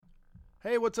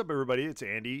Hey, what's up, everybody? It's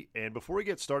Andy. And before we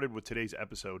get started with today's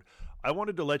episode, I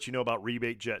wanted to let you know about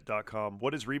RebateJet.com.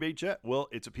 What is RebateJet? Well,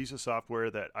 it's a piece of software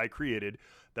that I created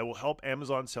that will help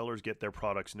Amazon sellers get their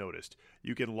products noticed.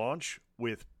 You can launch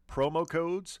with promo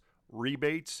codes,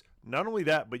 rebates. Not only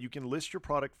that, but you can list your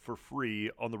product for free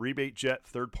on the RebateJet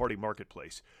third-party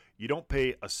marketplace. You don't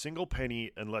pay a single penny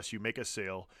unless you make a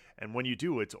sale, and when you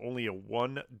do, it's only a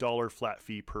 $1 flat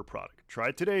fee per product. Try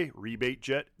it today,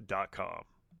 RebateJet.com.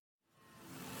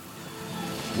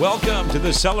 Welcome to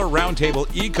the Seller Roundtable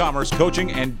e-commerce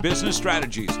coaching and business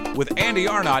strategies with Andy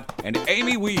Arnott and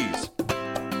Amy Wees.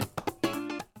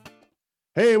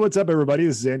 Hey, what's up, everybody?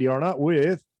 This is Andy Arnott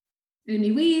with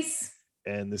Amy Wees.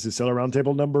 And this is Seller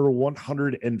Roundtable number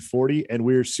 140. And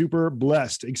we're super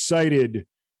blessed, excited,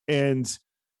 and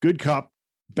good cop,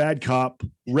 bad cop,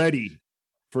 ready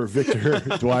for Victor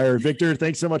Dwyer. Victor,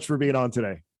 thanks so much for being on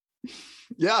today.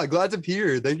 Yeah, glad to be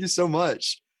here. Thank you so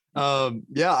much.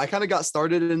 I kind of got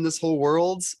started in this whole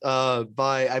world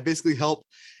I basically help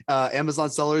Amazon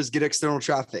sellers get external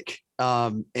traffic.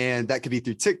 And that could be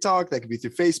through TikTok, that could be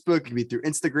through Facebook, it could be through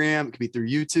Instagram, it could be through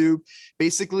YouTube,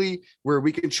 basically where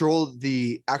we control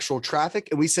the actual traffic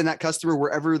and we send that customer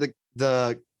wherever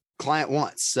the client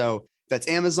wants. So if that's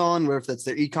Amazon, or if that's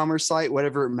their e-commerce site,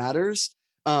 whatever it matters.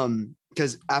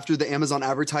 Because after the Amazon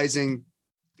advertising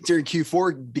during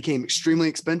Q4 became extremely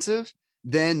expensive,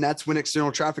 then that's when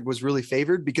external traffic was really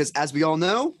favored, because as we all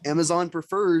know, Amazon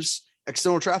prefers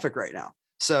external traffic right now.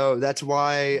 So that's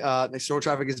why external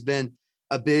traffic has been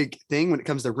a big thing when it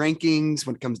comes to rankings,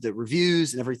 when it comes to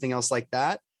reviews and everything else like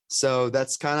that. So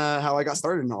that's kind of how I got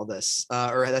started in all this,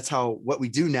 or that's what we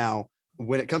do now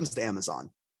when it comes to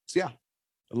Amazon. So yeah.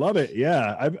 I love it.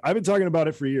 Yeah. I've been talking about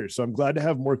it for years. So I'm glad to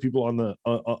have more people on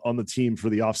the team for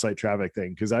the offsite traffic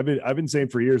thing. Cause I've been saying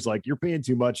for years, like, you're paying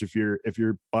too much if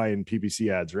you're buying PPC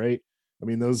ads, right? I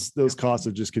mean, those costs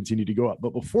have just continued to go up.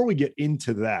 But before we get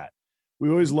into that, we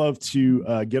always love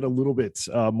to get a little bit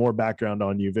more background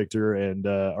on you, Victor, and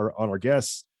on our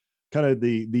guests, kind of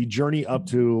the journey up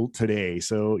to today.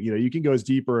 So, you can go as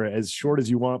deep or as short as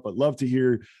you want, but love to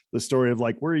hear the story of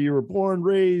like where you were born,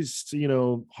 raised,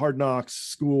 hard knocks,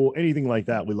 school, anything like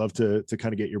that. We love to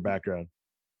kind of get your background.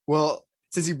 Well,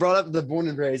 since you brought up the born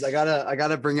and raised, I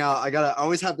gotta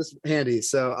always have this handy.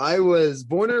 So I was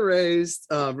born and raised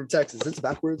from Texas. It's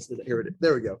backwards. Here it is.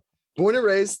 There we go. Born and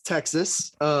raised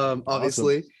Texas,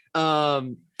 obviously.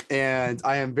 Awesome. And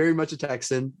I am very much a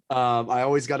Texan. I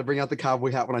always got to bring out the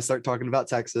cowboy hat when I start talking about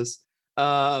Texas.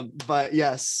 But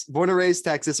yes, born and raised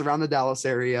Texas, around the Dallas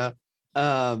area.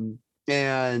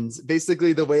 And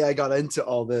basically the way I got into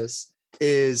all this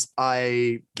is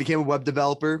I became a web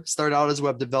developer, started out as a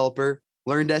web developer,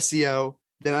 learned SEO.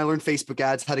 Then I learned Facebook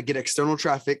ads, how to get external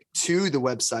traffic to the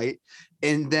website.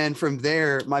 And then from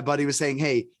there, my buddy was saying,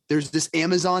 hey, there's this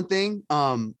Amazon thing.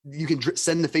 You can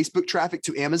send the Facebook traffic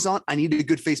to Amazon. I need a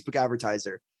good Facebook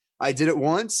advertiser. I did it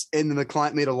once, and then the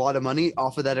client made a lot of money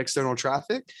off of that external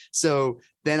traffic. So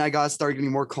then I started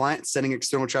getting more clients sending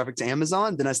external traffic to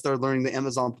Amazon. Then I started learning the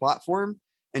Amazon platform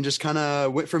and just kind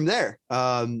of went from there.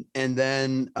 And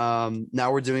then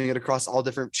now we're doing it across all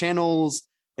different channels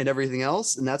and everything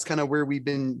else. And that's kind of where we've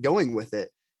been going with it.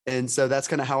 And so that's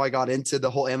kind of how I got into the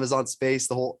whole Amazon space,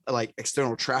 the whole like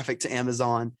external traffic to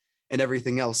Amazon and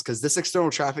everything else. Cause this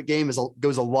external traffic game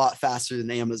goes a lot faster than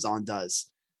Amazon does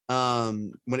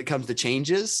when it comes to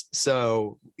changes.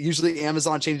 So usually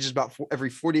Amazon changes about every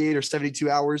 48 or 72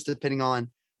 hours, depending on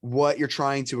what you're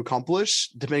trying to accomplish,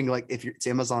 depending like if it's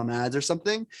Amazon ads or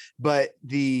something. But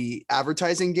the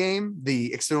advertising game,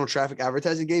 the external traffic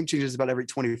advertising game, changes about every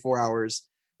 24 hours.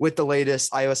 With the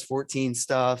latest iOS 14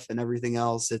 stuff and everything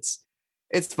else, it's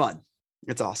fun.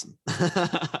 It's awesome.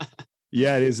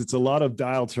 Yeah, it is. It's a lot of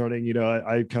dial turning.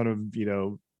 I kind of,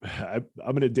 I'm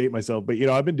going to date myself, but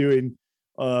I've been doing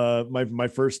my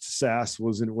first SaaS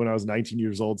was when I was 19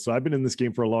 years old. So I've been in this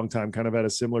game for a long time, kind of had a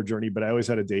similar journey, but I always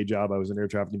had a day job. I was an air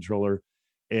traffic controller,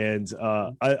 and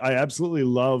I absolutely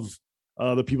love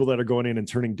the people that are going in and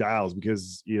turning dials,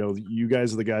 because you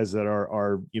guys are the guys that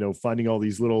are finding all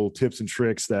these little tips and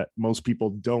tricks that most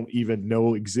people don't even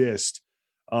know exist.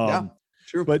 Yeah,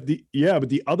 true. But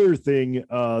the other thing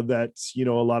that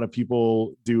a lot of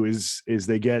people do is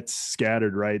they get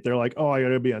scattered, right? They're like, oh, I got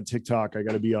to be on TikTok, I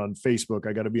got to be on Facebook,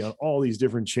 I got to be on all these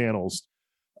different channels.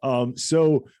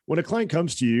 So when a client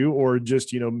comes to you, or just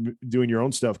doing your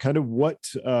own stuff, kind of what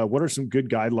are some good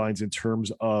guidelines in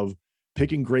terms of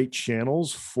picking great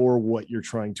channels for what you're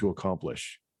trying to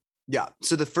accomplish? Yeah.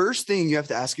 So the first thing you have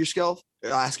to ask yourself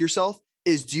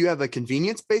is, do you have a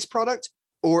convenience-based product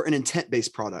or an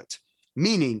intent-based product?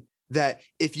 Meaning that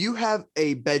if you have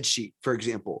a bed sheet, for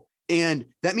example, And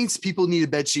that means people need a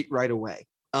bed sheet right away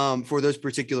for those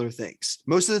particular things.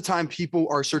 Most of the time, people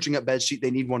are searching up bed sheet.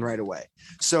 They need one right away.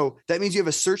 So that means you have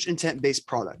a search intent based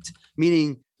product,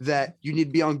 meaning that you need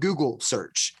to be on Google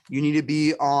search. You need to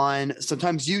be on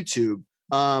sometimes YouTube,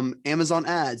 Amazon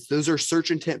ads. Those are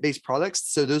search intent based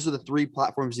products. So those are the 3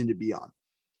 platforms you need to be on.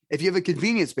 If you have a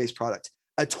convenience based product,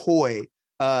 a toy,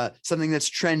 something that's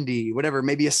trendy, whatever,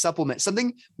 maybe a supplement,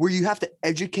 something where you have to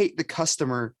educate the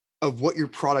customer of what your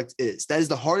product is. That is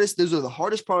the hardest. Those are the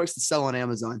hardest products to sell on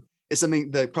Amazon. It's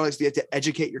the products you have to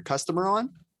educate your customer on.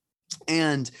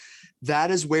 And that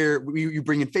is where you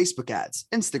bring in Facebook ads,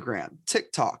 Instagram,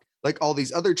 TikTok, like all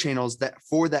these other channels that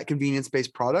for that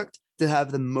convenience-based product to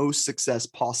have the most success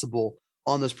possible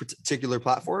on those particular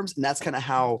platforms. And that's kind of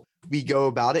how we go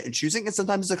about it and choosing. And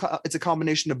sometimes it's a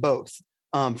combination of both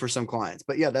for some clients.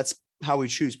 But yeah, that's how we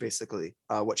choose basically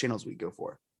what channels we go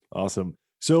for. Awesome.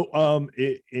 So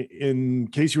in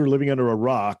case you were living under a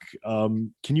rock,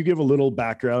 can you give a little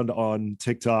background on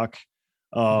TikTok?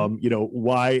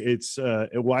 Why it's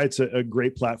a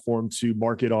great platform to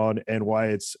market on and why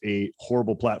it's a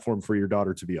horrible platform for your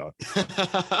daughter to be on.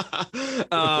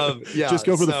 Yeah, just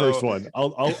go for the first one.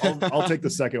 I'll take the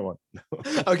second one.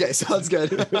 Okay, sounds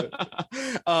good.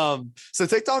 So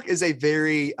TikTok is a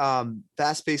very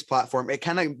fast-paced platform. It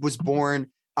kind of was born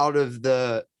out of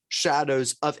the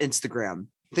shadows of Instagram.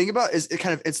 Think about it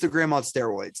kind of Instagram on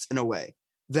steroids in a way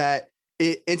that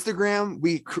Instagram,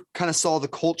 we kind of saw the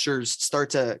cultures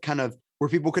start to kind of where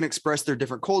people can express their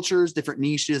different cultures, different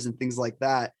niches and things like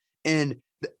that. And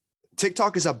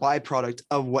TikTok is a byproduct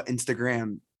of what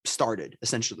Instagram started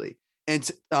essentially. And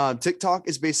TikTok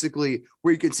is basically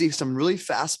where you can see some really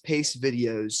fast paced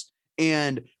videos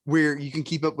and where you can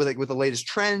keep up with the latest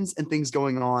trends and things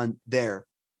going on there.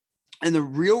 And the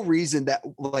real reason that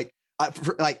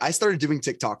I started doing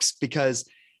TikToks because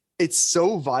it's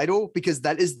so vital, because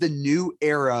that is the new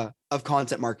era of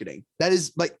content marketing. That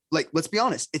is like, let's be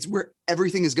honest, it's where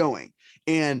everything is going.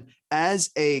 And as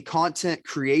a content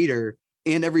creator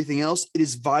and everything else, it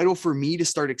is vital for me to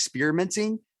start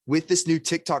experimenting with this new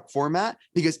TikTok format,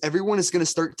 because everyone is going to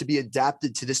start to be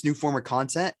adapted to this new form of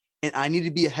content. And I need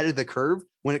to be ahead of the curve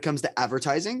when it comes to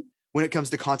advertising, when it comes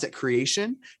to content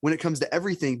creation, when it comes to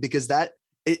everything, because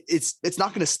it's not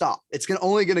going to stop. It's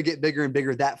only going to get bigger and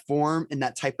bigger, that form and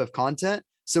that type of content.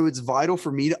 So it's vital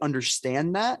for me to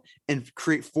understand that and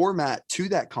create format to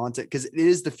that content, because it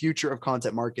is the future of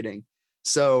content marketing.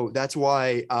 So that's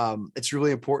why it's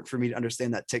really important for me to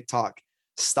understand that TikTok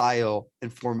style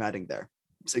and formatting there.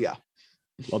 So yeah.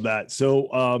 Love that.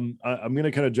 So I'm going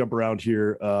to kind of jump around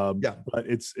here, but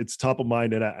it's top of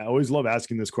mind. And I always love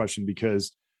asking this question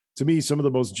because to me, some of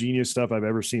the most genius stuff I've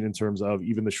ever seen in terms of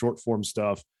even the short form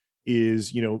stuff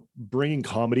is, bringing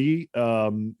comedy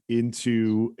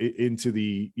into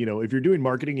the, if you're doing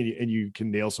marketing and you can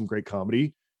nail some great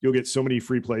comedy, you'll get so many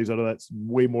free plays out of that,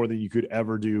 way more than you could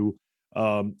ever do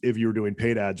if you were doing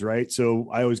paid ads, right? So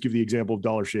I always give the example of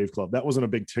Dollar Shave Club. That wasn't a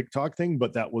big TikTok thing,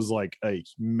 but that was like a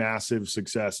massive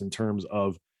success in terms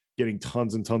of getting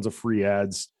tons and tons of free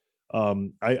ads.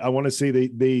 I want to say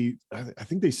I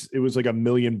think it was like $1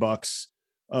 million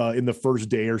in the first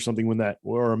day or something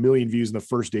or 1 million views in the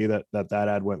first day that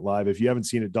ad went live. If you haven't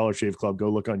seen it, Dollar Shave Club, go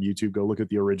look on YouTube, go look at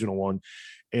the original one.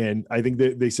 And I think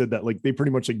they said that they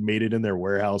pretty much made it in their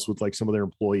warehouse with some of their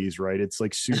employees, right? It's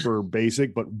super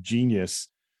basic, but genius.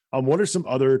 What are some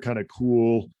other kind of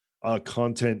cool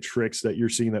content tricks that you're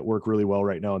seeing that work really well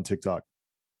right now on TikTok?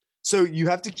 So you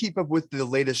have to keep up with the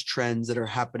latest trends that are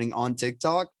happening on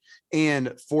TikTok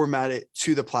and format it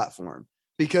to the platform.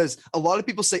 Because a lot of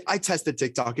people say, I tested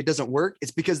TikTok, it doesn't work.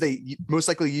 It's because they most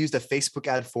likely used a Facebook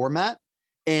ad format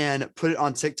and put it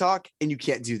on TikTok, and you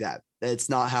can't do that. That's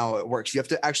not how it works. You have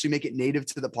to actually make it native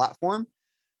to the platform.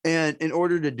 And in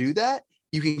order to do that,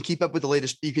 you can keep up with the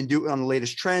latest, you can do it on the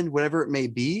latest trend, whatever it may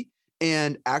be,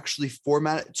 and actually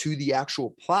format it to the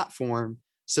actual platform.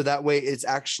 So that way it's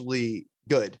actually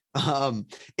good. And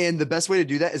the best way to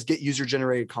do that is get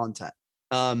user-generated content,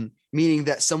 meaning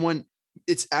that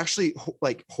it's actually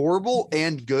horrible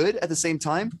and good at the same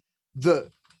time.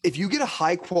 If you get a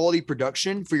high quality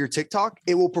production for your TikTok,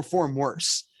 it will perform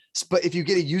worse. But if you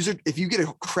get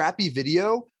a crappy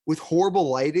video with horrible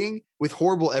lighting, with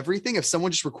horrible everything, if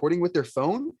someone just recording with their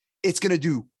phone, it's going to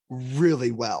do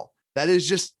really well. That is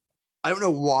just, I don't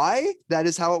know why that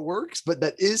is how it works, but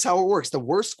that is how it works. The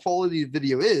worse quality the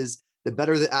video is, the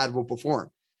better the ad will perform.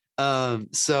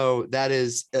 So that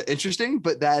is interesting,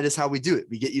 but that is how we do it.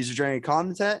 We get user-generated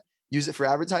content, use it for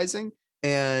advertising,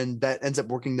 and that ends up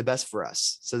working the best for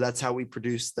us. So that's how we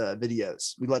produce the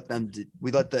videos. We let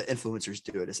the influencers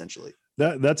do it essentially.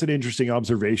 That's an interesting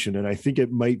observation. And I think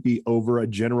it might be over a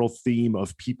general theme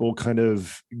of people kind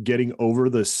of getting over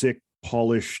the sick,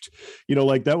 polished,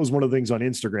 like that was one of the things on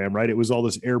Instagram, right? It was all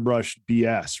this airbrushed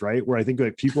BS, right? Where I think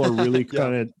like people are really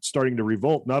kind of starting to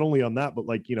revolt, not only on that, but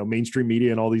like, mainstream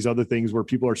media and all these other things where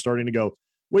people are starting to go,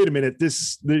 wait a minute,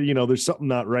 there's something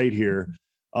not right here.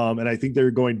 And I think they're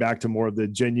going back to more of the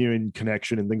genuine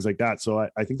connection and things like that. So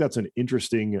I think that's an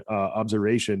interesting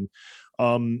observation.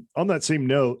 On that same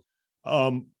note,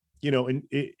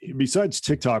 besides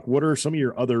TikTok, what are some of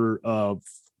your other,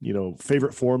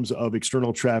 favorite forms of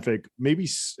external traffic? Maybe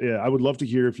I would love to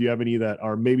hear if you have any that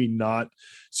are maybe not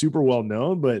super well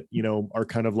known, but, are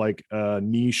kind of like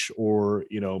niche or,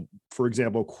 for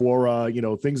example, Quora,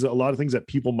 a lot of things that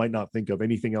people might not think of.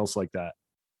 Anything else like that?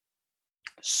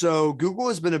 So Google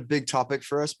has been a big topic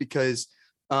for us because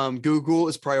Google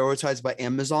is prioritized by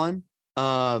Amazon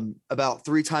about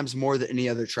 3 times more than any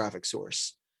other traffic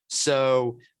source.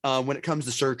 So when it comes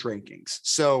to search rankings,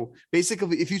 so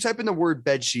basically, if you type in the word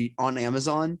bedsheet on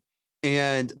Amazon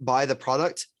and buy the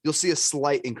product, you'll see a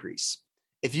slight increase.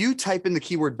 If you type in the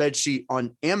keyword bedsheet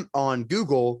on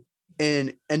Google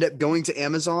and end up going to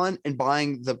Amazon and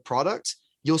buying the product,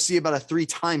 you'll see about a 3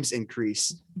 times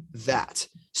increase that.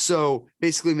 So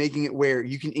basically making it where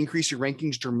you can increase your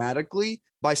rankings dramatically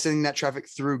by sending that traffic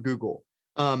through Google,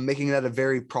 making that a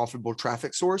very profitable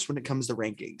traffic source when it comes to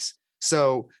rankings.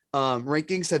 So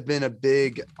rankings have been a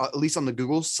big, at least on the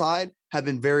Google side, have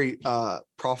been very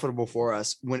profitable for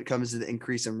us when it comes to the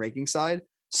increase in ranking side.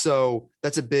 So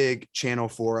that's a big channel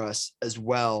for us as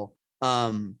well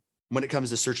when it comes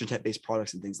to search intent-based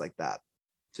products and things like that.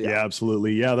 So, yeah,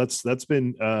 absolutely. Yeah, that's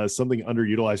been something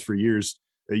underutilized for years.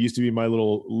 It used to be my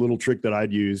little trick that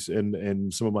I'd use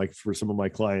and for some of my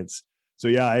clients. So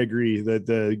yeah, I agree that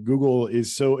the Google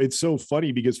it's so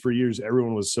funny because for years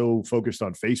everyone was so focused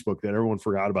on Facebook that everyone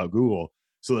forgot about Google.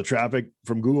 So the traffic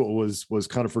from Google was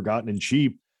kind of forgotten and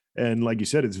cheap. And like you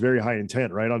said, it's very high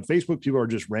intent, right? On Facebook, people are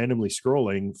just randomly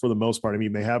scrolling for the most part. I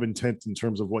mean, they have intent in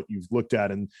terms of what you've looked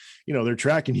at and, they're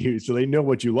tracking you. So they know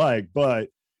what you like, but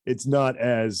it's not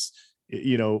as,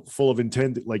 full of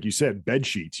intent. Like you said, bed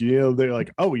sheets, they're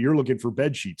like, oh, you're looking for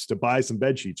bed sheets to buy some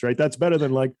bed sheets, right? That's better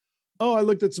than like, oh, I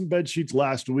looked at some bed sheets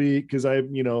last week because I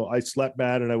slept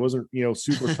bad and I wasn't,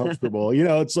 super comfortable.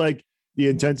 It's like the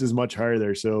intent is much higher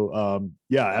there. So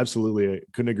yeah, absolutely. I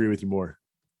couldn't agree with you more.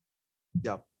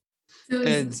 Yeah.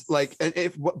 And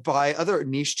if by other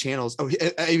niche channels. Oh,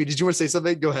 Amy, did you want to say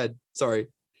something? Go ahead. Sorry.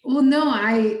 Well,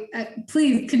 no,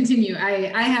 please continue.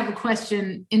 I have a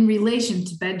question in relation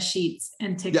to bed sheets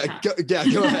and TikTok. Go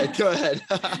ahead. Go ahead.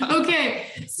 Okay.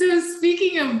 So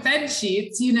speaking of bed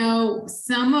sheets,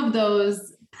 some of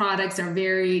those products are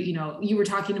very, you were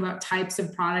talking about types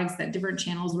of products that different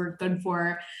channels work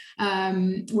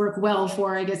well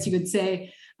for, I guess you could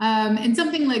say. And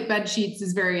something like bed sheets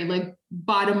is very like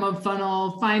bottom of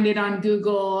funnel, find it on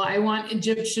Google. I want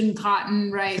Egyptian cotton,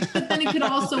 right? But then it could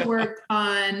also work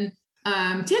on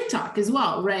TikTok as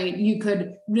well, right? You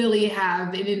could really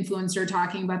have an influencer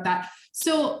talking about that.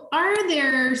 So are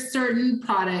there certain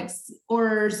products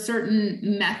or certain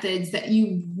methods that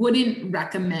you wouldn't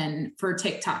recommend for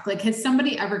TikTok? Like, has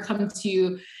somebody ever come to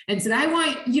you and said, I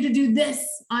want you to do this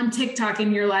on TikTok?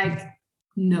 And you're like,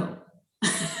 no.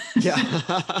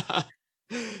 Yeah.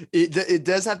 It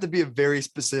does have to be a very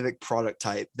specific product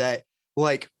type that,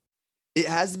 like, it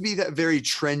has to be that very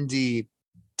trendy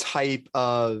type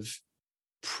of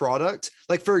product.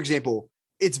 Like, for example,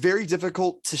 it's very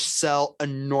difficult to sell a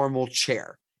normal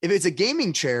chair. If it's a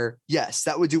gaming chair, yes,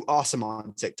 that would do awesome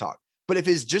on TikTok. But if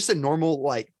it's just a normal,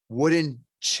 like, wooden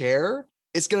chair,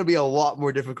 it's going to be a lot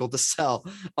more difficult to sell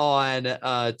on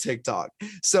TikTok.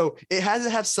 So it has to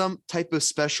have some type of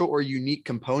special or unique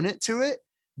component to it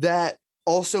that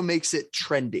also makes it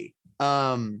trendy.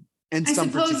 I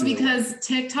suppose because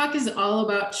TikTok is all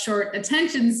about short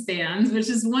attention spans, which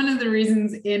is one of the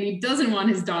reasons Andy doesn't want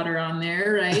his daughter on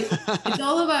there, right? It's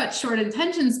all about short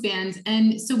attention spans.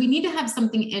 And so we need to have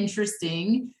something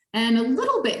interesting and a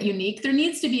little bit unique. There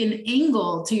needs to be an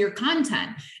angle to your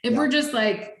content. If we're just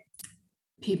like,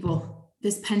 people,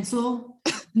 this pencil,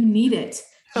 you need it.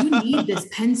 You need this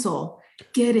pencil.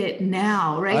 Get it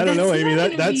now, right? I don't know, Amy.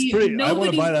 That's pretty. I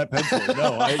want to buy that pencil.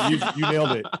 No, you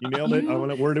nailed it. You nailed it. I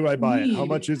want to. Where do I buy it? How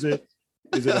much is it?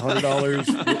 Is it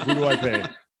 $100? Who do I pay?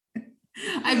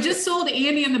 I've just sold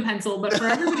Andy and the pencil, but for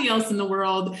everybody else in the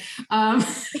world,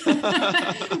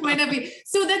 might not be.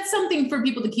 So that's something for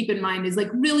people to keep in mind, is like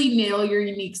really nail your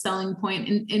unique selling point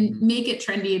and make it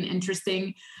trendy and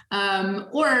interesting.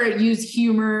 Or use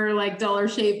humor like Dollar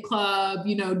Shave Club,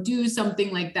 do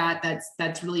something like that.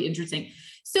 That's really interesting.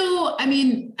 So, I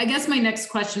mean, I guess my next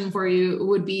question for you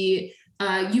would be,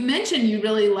 you mentioned you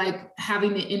really like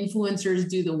having the influencers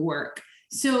do the work.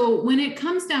 So when it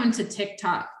comes down to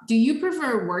TikTok, do you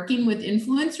prefer working with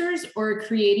influencers or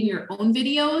creating your own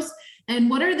videos? And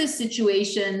what are the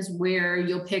situations where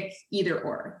you'll pick either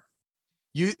or?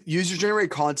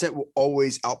 User-generated content will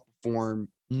always outperform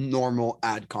normal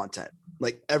ad content,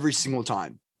 like every single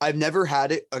time. I've never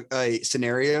had a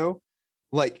scenario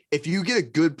like if you get a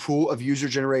good pool of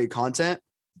user-generated content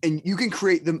and you can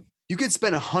create them, you can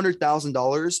spend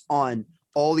 $100,000 on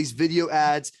all these video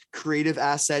ads, creative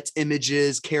assets,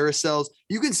 images, carousels.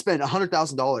 You can spend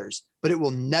 $100,000, but it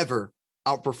will never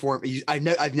outperform.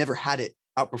 I've never had it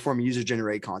outperform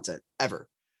user-generated content ever.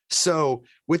 So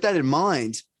with that in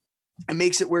mind, it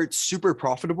makes it where it's super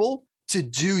profitable to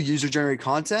do user-generated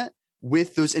content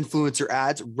with those influencer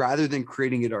ads rather than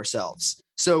creating it ourselves.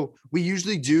 So we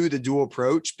usually do the dual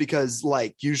approach because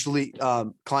usually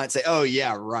clients say, oh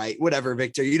yeah, right. Whatever,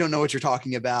 Victor, you don't know what you're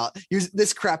talking about.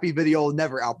 This crappy video will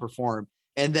never outperform.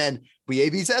 And then we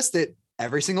A/B test it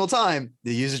every single time.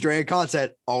 The user-generated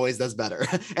content always does better.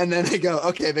 And then they go,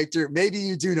 okay, Victor, maybe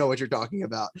you do know what you're talking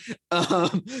about.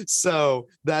 So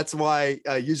that's why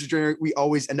user-generated, we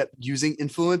always end up using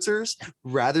influencers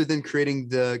rather than creating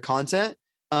the content.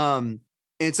 And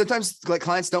sometimes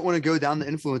clients don't want to go down the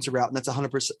influencer route, and that's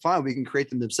 100% fine. We can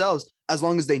create them themselves as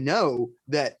long as they know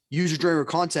that user-generated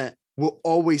content will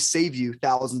always save you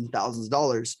thousands and thousands of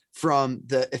dollars from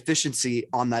the efficiency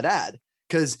on that ad.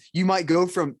 Because you might go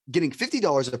from getting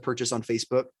 $50 a purchase on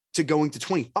Facebook to going to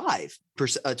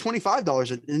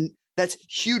 $25, and that's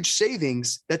huge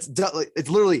savings. It's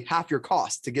literally half your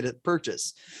cost to get a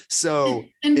purchase. So,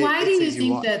 and why do you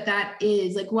think that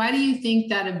is? Like, why do you think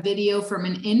that a video from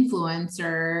an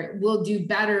influencer will do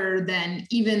better than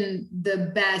even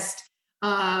the best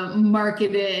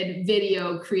marketed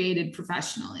video created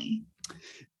professionally?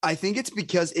 I think it's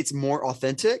because it's more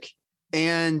authentic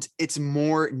and it's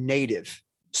more native.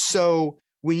 So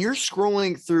when you're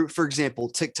scrolling through, for example,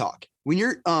 TikTok, when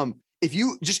you're if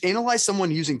you just analyze someone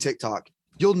using TikTok,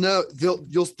 you'll know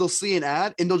they'll see an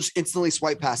ad and they'll just instantly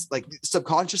swipe past. Like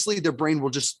subconsciously, their brain will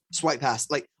just swipe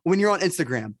past. Like when you're on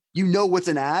Instagram, you know what's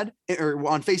an ad, or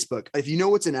on Facebook, if you know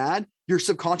what's an ad, you're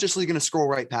subconsciously going to scroll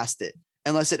right past it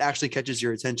unless it actually catches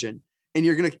your attention. And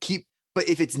you're going to keep. But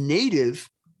if it's native,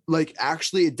 like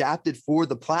actually adapted for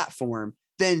the platform,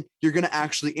 then you're going to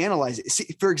actually analyze it.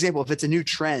 See, for example, if it's a new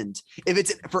trend, if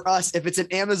it's an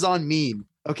Amazon meme,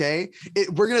 okay,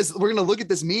 we're going to look at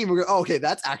this meme. We're going, oh, okay,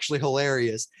 that's actually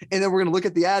hilarious. And then we're going to look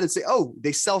at the ad and say, oh,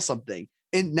 they sell something.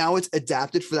 And now it's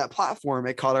adapted for that platform.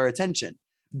 It caught our attention.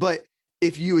 But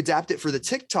if you adapt it for the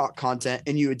TikTok content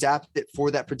and you adapt it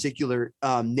for that particular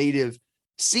native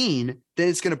scene, then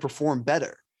it's going to perform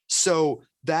better. So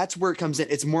that's where it comes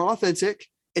in. It's more authentic.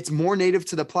 It's more native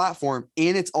to the platform,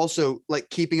 and it's also like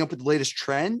keeping up with the latest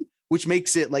trend, which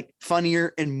makes it like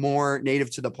funnier and more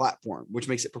native to the platform, which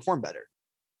makes it perform better.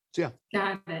 So yeah.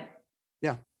 Got it.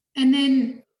 Yeah. And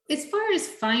then as far as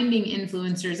finding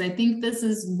influencers, I think this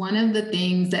is one of the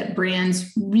things that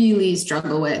brands really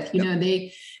struggle with. You know,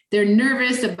 they're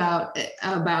nervous about it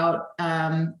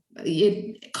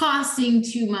costing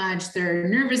too much. They're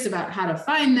nervous about how to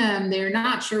find them. They're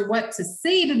not sure what to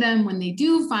say to them when they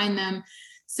do find them.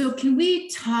 So can we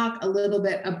talk a little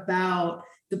bit about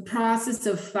the process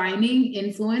of finding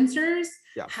influencers,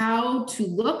 how to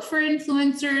look for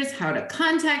influencers, how to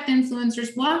contact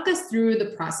influencers? Walk us through the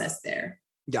process there.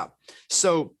 Yeah.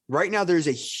 So right now there's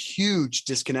a huge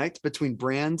disconnect between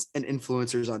brands and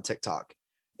influencers on TikTok.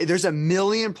 There's a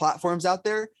million platforms out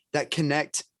there that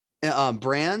connect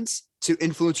brands to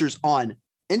influencers on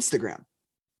Instagram,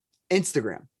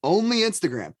 only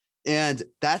Instagram. And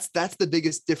that's the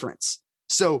biggest difference.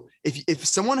 So if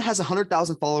someone has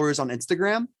 100,000 followers on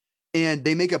Instagram and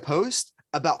they make a post,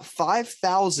 about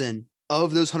 5,000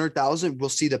 of those 100,000 will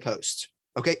see the post.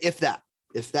 Okay. If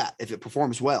it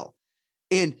performs well.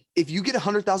 And if you get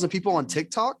 100,000 people on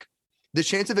TikTok, the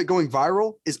chance of it going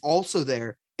viral is also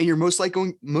there. And you're most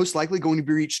likely going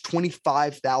to reach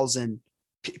 25,000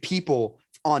 people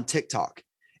on TikTok.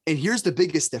 And here's the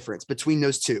biggest difference between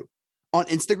those two. On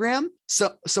Instagram,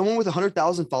 someone with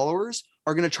 100,000 followers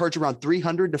are going to charge around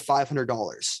 $300 to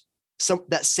 $500. So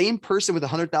that same person with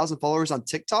 100,000 followers on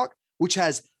TikTok, which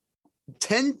has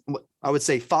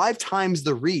 5 times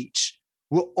the reach,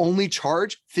 will only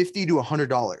charge $50 to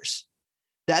 $100.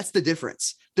 That's the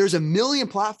difference. There's a million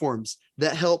platforms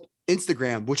that help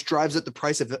Instagram, which drives up the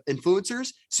price of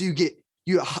influencers. So you get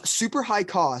super high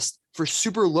cost for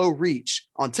super low reach.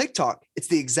 On TikTok, it's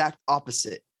the exact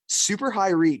opposite. Super high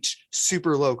reach,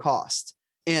 super low cost.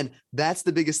 And that's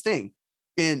the biggest thing.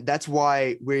 And that's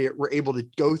why we're able to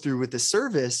go through with the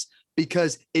service,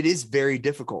 because it is very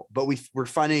difficult. But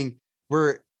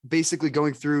we're basically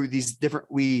going through these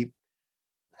we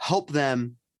help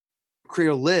them create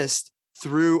a list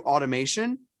through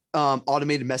automation,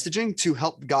 automated messaging to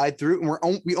help guide through.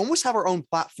 And we almost have our own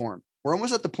platform. We're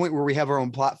almost at the point where we have our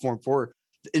own platform for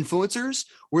influencers,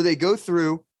 where they go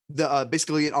through the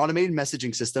basically an automated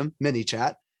messaging system,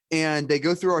 ManyChat, and they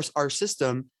go through our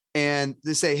system and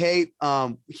they say, hey,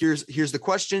 here's the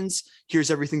questions,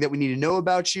 here's everything that we need to know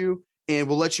about you, and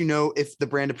we'll let you know if the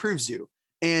brand approves you.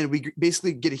 And we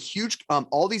basically get a huge,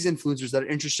 all these influencers that are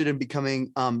interested in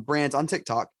becoming brands on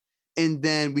TikTok. And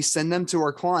then we send them to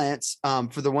our clients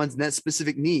for the ones in that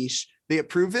specific niche. They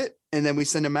approve it, and then we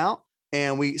send them out,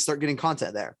 and we start getting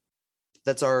content there.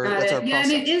 That's our process. Yeah,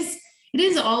 and it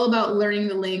is all about learning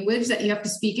the language that you have to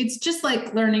speak. It's just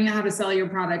like learning how to sell your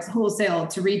products wholesale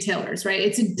to retailers, right?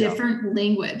 It's a different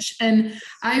language. And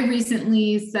I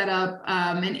recently set up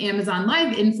an Amazon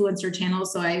Live influencer channel.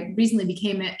 So I recently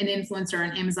became an influencer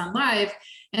on Amazon Live,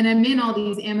 and I'm in all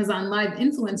these Amazon Live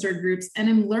influencer groups, and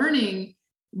I'm learning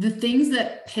the things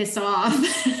that piss off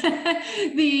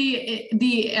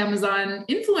the Amazon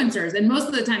influencers. And most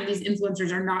of the time, these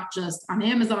influencers are not just on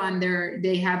Amazon,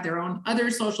 they have their own other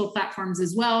social platforms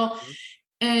as well.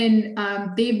 And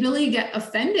they really get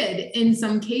offended in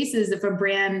some cases if a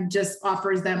brand just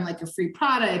offers them like a free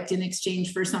product in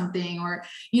exchange for something, or,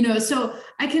 so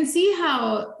I can see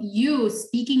how you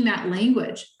speaking that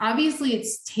language, obviously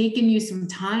it's taken you some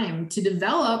time to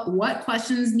develop what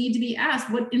questions need to be asked,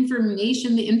 what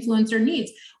information the influencer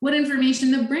needs, what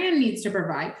information the brand needs to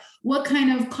provide, what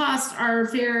kind of costs are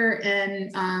fair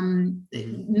and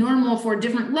normal for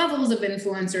different levels of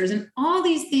influencers, and all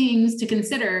these things to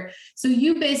consider. So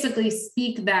you basically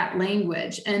speak that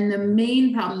language. And the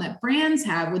main problem that brands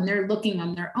have when they're looking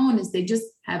on their own is they just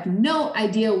have no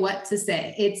idea what to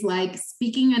say. It's like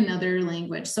speaking another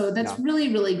language. So that's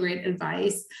really, really great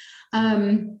advice.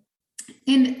 And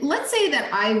let's say that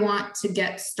I want to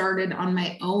get started on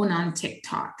my own on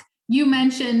TikTok. You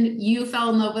mentioned you fell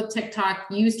in love with TikTok,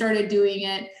 you started doing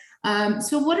it.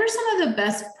 So what are some of the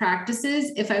best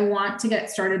practices if I want to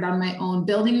get started on my own,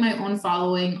 building my own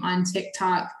following on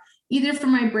TikTok, either for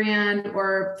my brand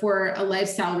or for a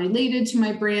lifestyle related to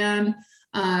my brand?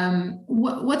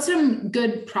 What's some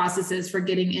good processes for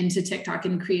getting into TikTok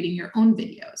and creating your own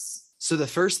videos? So the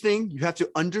first thing, you have to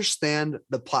understand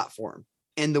the platform.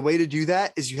 And the way to do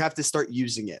that is you have to start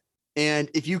using it. And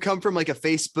if you come from like a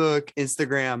Facebook,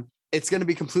 Instagram, it's going to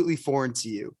be completely foreign to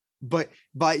you. But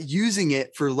by using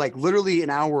it for like literally an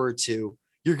hour or two,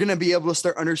 you're going to be able to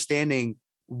start understanding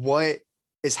what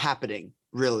is happening.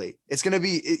 Really, it's going to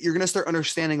be, you're going to start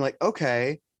understanding like,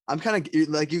 okay, I'm kind of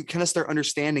like, you kind of start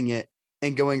understanding it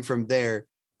and going from there.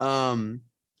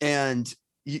 And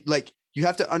you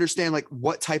have to understand like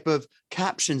what type of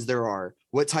captions there are,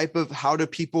 how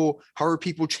are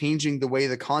people changing the way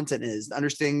the content is,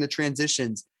 understanding the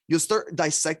transitions. You'll start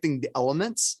dissecting the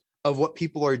elements of what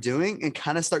people are doing and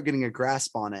kind of start getting a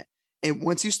grasp on it. And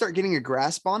once you start getting a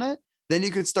grasp on it, then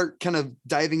you can start kind of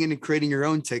diving into creating your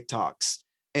own TikToks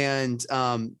and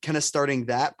kind of starting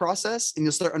that process. And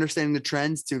you'll start understanding the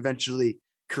trends to eventually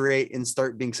create and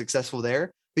start being successful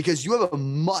there, because you have a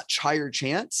much higher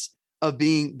chance of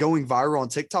going viral on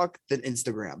TikTok than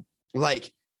Instagram,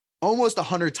 like almost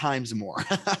 100 times more.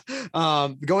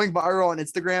 Going viral on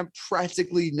Instagram,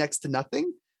 practically next to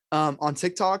nothing. On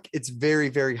TikTok, it's very,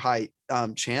 very high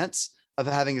chance of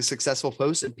having a successful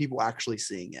post and people actually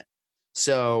seeing it.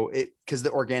 So because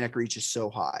the organic reach is so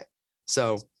high.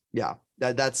 So yeah,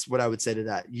 that's what I would say to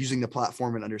that, using the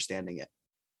platform and understanding it.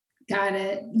 Got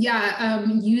it. Yeah.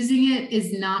 Using it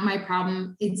is not my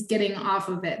problem. It's getting off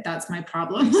of it. That's my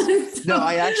problem. No,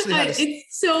 I actually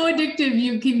it's so addictive.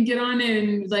 You can get on it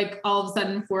and like all of a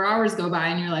sudden 4 hours go by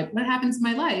and you're like, what happened to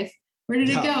my life? Where did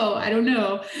it go? I don't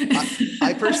know.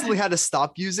 I personally had to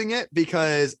stop using it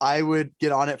because I would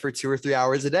get on it for 2 or 3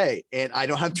 hours a day, and I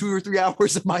don't have 2 or 3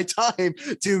 hours of my time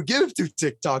to give to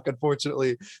TikTok,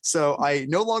 unfortunately. So I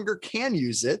no longer can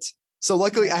use it. So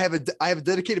luckily I have a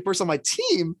dedicated person on my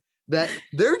team that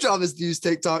their job is to use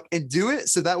TikTok and do it.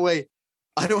 So that way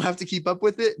I don't have to keep up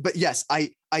with it. But yes,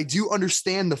 I do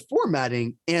understand the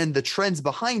formatting and the trends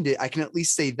behind it. I can at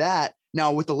least say that.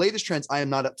 Now with the latest trends, I am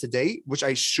not up to date, which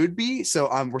I should be. So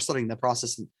we're starting the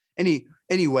process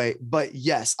Anyway, but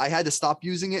yes, I had to stop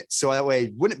using it so that way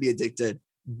I wouldn't be addicted.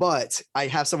 But I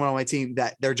have someone on my team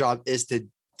that their job is to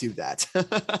do that.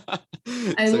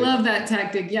 I love that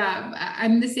tactic. Yeah,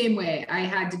 I'm the same way. I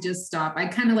had to just stop. I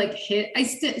kind of like I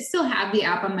still have the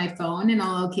app on my phone and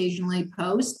I'll occasionally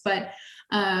post, but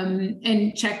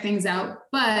and check things out,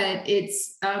 but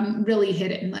it's really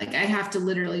hidden. Like I have to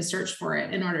literally search for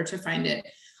it in order to find it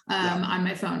on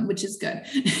my phone, which is good.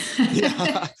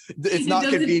 Yeah, it's not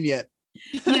convenient.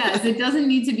 Yes, it doesn't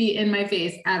need to be in my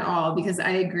face at all, because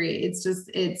I agree.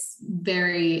 It's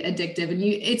very addictive, and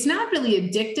it's not really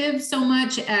addictive so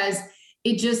much as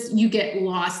you get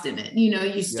lost in it.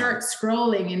 You start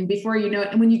scrolling, and before you know it,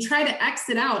 and when you try to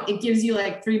exit out, it gives you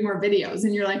like 3 more videos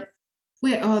and you're like,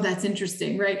 wait, oh, that's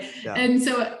interesting. Right. Yeah. And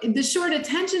so the short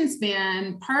attention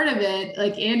span part of it,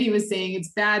 like Andy was saying, it's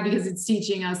bad because it's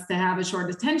teaching us to have a short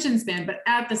attention span. But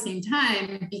at the same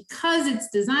time, because it's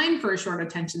designed for a short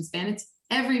attention span,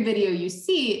 every video you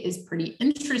see is pretty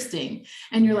interesting.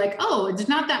 And you're like, oh, it's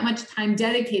not that much time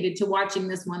dedicated to watching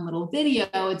this one little video.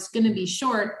 It's going to be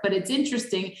short, but it's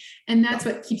interesting. And that's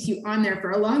what keeps you on there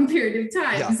for a long period of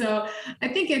time. Yeah. So I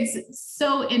think it's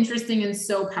so interesting and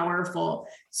so powerful.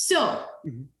 So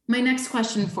my next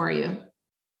question for you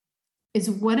is,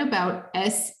 what about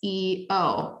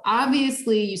SEO?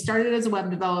 Obviously, you started as a web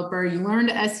developer, you learned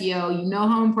SEO, you know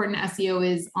how important SEO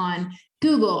is on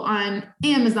Google, on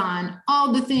Amazon,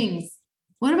 all the things.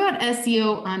 What about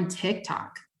SEO on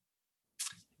TikTok?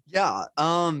 Yeah,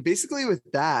 basically with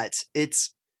that,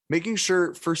 it's making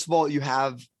sure, first of all, you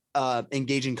have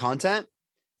engaging content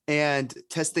and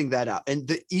testing that out. And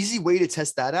the easy way to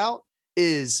test that out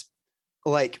is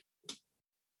like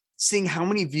seeing how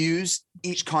many views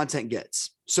each content gets.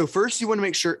 So first you want to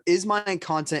make sure, is my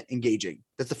content engaging?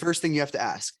 That's the first thing you have to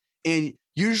ask. And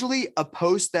usually a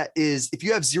post that is, if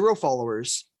you have 0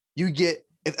 followers, you get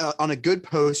on a good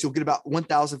post, you'll get about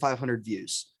 1,500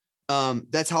 views.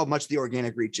 That's how much the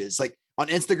organic reach is. Like on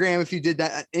Instagram, if you did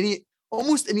that at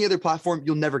almost any other platform,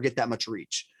 you'll never get that much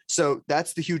reach. So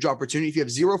that's the huge opportunity. If you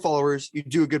have 0 followers, you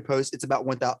do a good post, it's about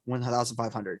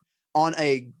 1,500. On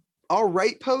a all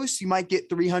right post, you might get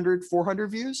 300, 400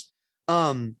 views.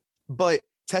 But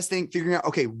testing, figuring out,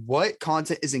 okay, what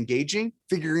content is engaging,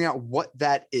 figuring out what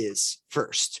that is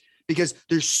first, because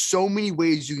there's so many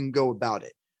ways you can go about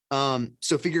it.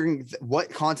 So figuring what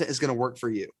content is going to work for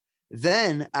you.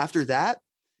 Then after that,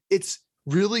 it's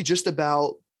really just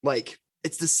about like,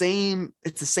 it's the same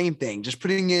thing. Just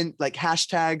putting in like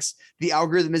hashtags. The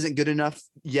algorithm isn't good enough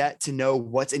yet to know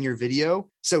what's in your video.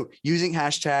 So using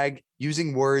hashtag,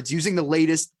 using words, using the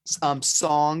latest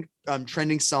song,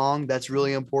 trending song, that's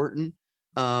really important.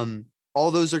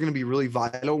 All those are going to be really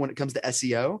vital when it comes to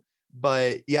SEO.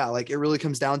 But yeah, like it really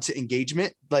comes down to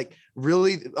engagement. Like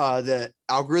really, the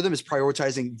algorithm is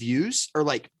prioritizing views, or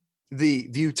like the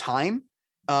view time.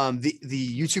 The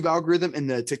YouTube algorithm and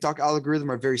the TikTok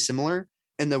algorithm are very similar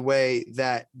in the way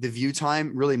that the view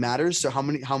time really matters. So how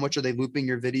much are they looping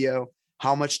your video?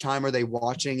 How much time are they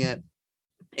watching it?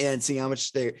 And seeing how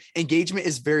much their engagement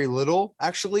is very little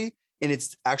actually. And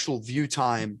it's actual view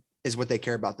time is what they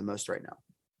care about the most right now.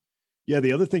 Yeah.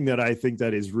 The other thing that I think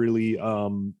that is really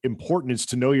important is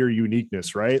to know your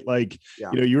uniqueness, right? Like,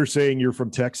 you were saying you're from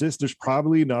Texas. There's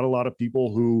probably not a lot of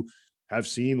people who have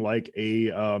seen like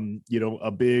a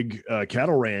big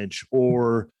cattle ranch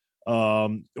or a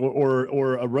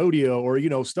rodeo,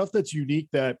 or, stuff that's unique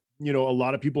that, a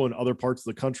lot of people in other parts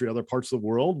of the country, other parts of the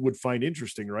world would find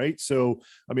interesting. Right. So,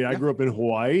 I mean, I grew up in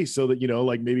Hawaii, so that,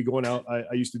 like maybe going out,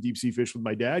 I used to deep sea fish with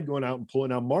my dad, going out and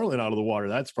pulling out marlin out of the water.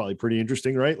 That's probably pretty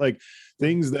interesting, right? Like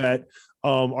things that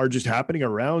are just happening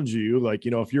around you. Like,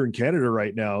 if you're in Canada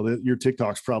right now, your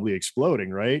TikTok's probably exploding,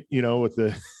 right? With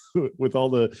the, with all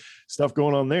the stuff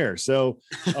going on there. So,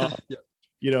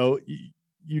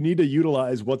 you need to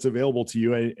utilize what's available to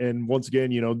you. And once again,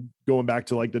 going back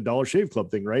to like the Dollar Shave Club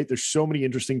thing, right? There's so many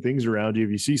interesting things around you. If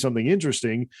you see something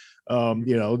interesting,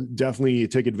 definitely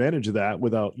take advantage of that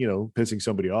without, pissing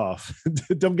somebody off.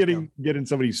 Don't get in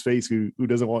somebody's face who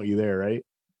doesn't want you there. Right.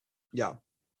 Yeah.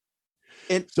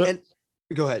 And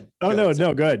go ahead. Oh, no,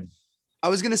 go ahead. I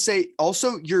was going to say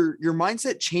also your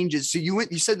mindset changes. So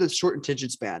you said the short attention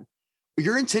span,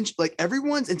 your intention, like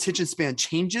everyone's attention span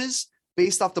changes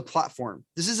based off the platform.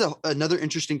 This is another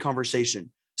interesting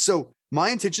conversation. So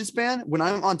my attention span when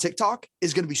I'm on TikTok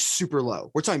is going to be super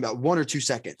low. We're talking about 1 or 2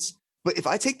 seconds. But if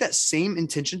I take that same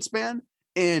attention span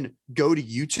and go to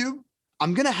YouTube,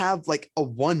 I'm going to have like a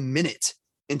 1 minute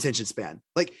attention span.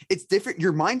 Like it's different.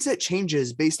 Your mindset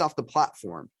changes based off the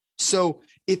platform. So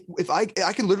if I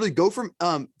can literally go from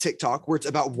TikTok where it's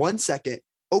about 1 second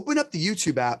open up the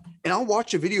YouTube app and I'll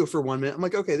watch a video for 1 minute. I'm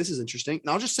like, okay, this is interesting. And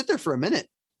I'll just sit there for a minute.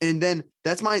 And then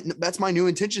that's my new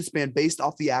attention span based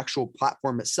off the actual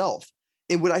platform itself.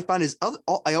 And what I find is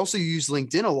I also use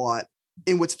LinkedIn a lot.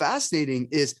 And what's fascinating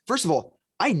is, first of all,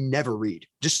 I never read,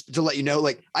 just to let you know,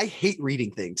 like I hate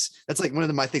reading things. That's like one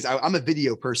of my things. I'm a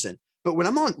video person, but when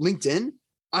I'm on LinkedIn,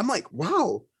 I'm like,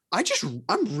 wow,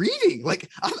 I'm reading, like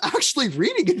I'm actually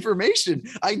reading information.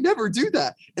 I never do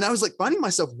that. And I was like finding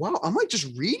myself, wow, I'm like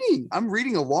just reading. I'm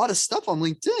reading a lot of stuff on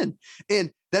LinkedIn.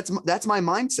 And that's my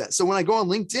mindset. So when I go on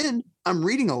LinkedIn, I'm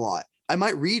reading a lot. I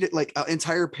might read it like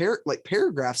entire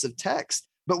paragraphs of text.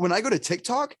 But when I go to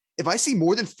TikTok, if I see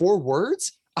more than 4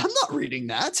 words, I'm not reading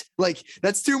that. Like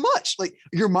that's too much. Like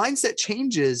your mindset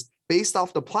changes based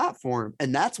off the platform.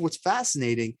 And that's what's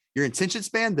fascinating. Your attention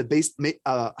span,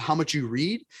 how much you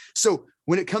read. So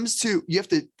when it comes to, you have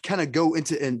to kind of go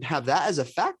into and have that as a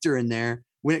factor in there.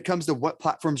 When it comes to what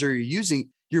platforms are you using,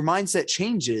 your mindset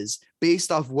changes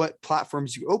based off what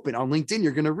platforms you open. On LinkedIn,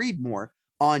 you're going to read more.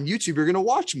 On YouTube, you're going to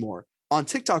watch more. On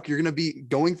TikTok, you're going to be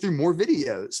going through more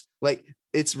videos. Like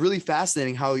it's really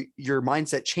fascinating how your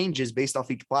mindset changes based off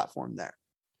each platform there.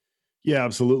 Yeah,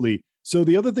 absolutely. So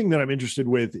the other thing that I'm interested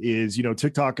with is,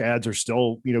 TikTok ads are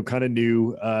still, kind of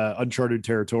new, uncharted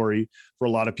territory for a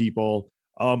lot of people.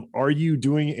 Are you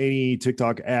doing any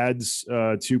TikTok ads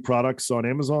to products on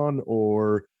Amazon,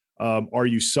 or are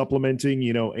you supplementing,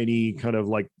 any kind of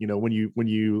like, when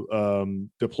you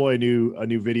deploy a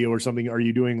new video or something, are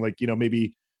you doing like,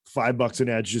 maybe $5 an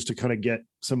ad just to kind of get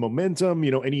some momentum?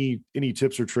 Any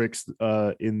tips or tricks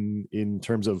in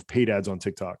terms of paid ads on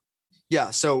TikTok?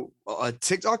 Yeah. So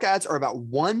TikTok ads are about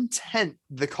 1/10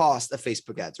 the cost of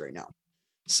Facebook ads right now.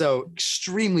 So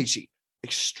extremely cheap,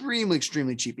 extremely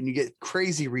cheap. And you get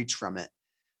crazy reach from it.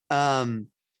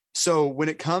 So when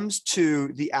it comes to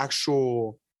the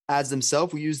actual ads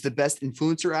themselves, we use the best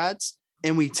influencer ads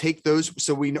and we take those.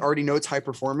 So we already know it's high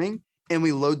performing and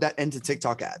we load that into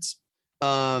TikTok ads.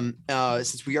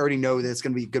 Since we already know that it's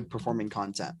going to be good performing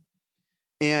content.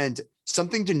 And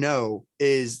something to know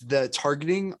is the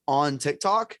targeting on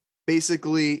TikTok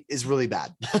basically is really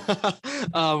bad.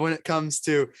 When it comes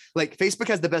to like Facebook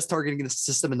has the best targeting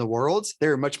system in the world.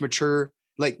 They're much mature.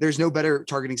 Like there's no better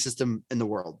targeting system in the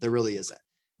world. There really isn't.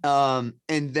 And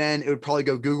then it would probably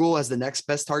go Google as the next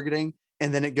best targeting.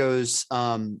 And then it goes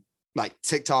like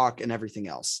TikTok and everything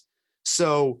else.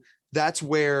 So that's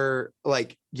where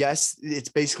like, yes, it's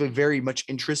basically very much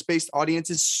interest-based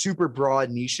audiences, super broad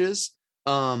niches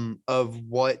of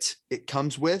what it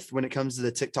comes with when it comes to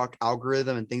the TikTok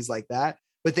algorithm and things like that,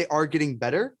 but they are getting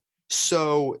better.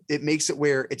 So it makes it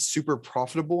where it's super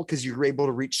profitable because you're able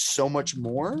to reach so much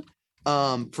more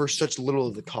for such little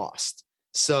of the cost.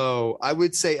 So I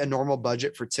would say a normal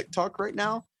budget for TikTok right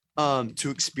now to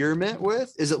experiment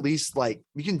with is at least like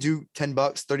you can do $10,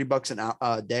 $30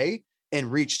 a day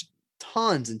and reach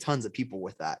tons and tons of people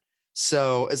with that.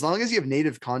 So as long as you have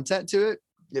native content to it,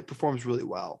 it performs really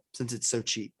well since it's so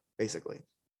cheap, basically.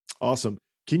 Awesome.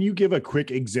 Can you give a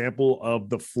quick example of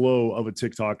the flow of a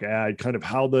TikTok ad, kind of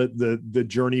how the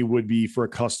journey would be for a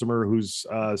customer who's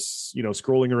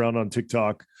scrolling around on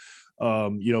TikTok,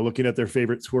 looking at their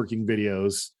favorite twerking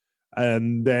videos,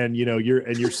 and then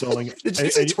you're selling Did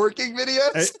you say twerking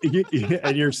videos?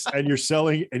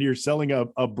 and you're selling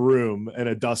a broom and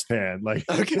a dustpan. Like,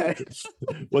 okay,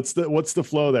 what's the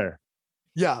flow there?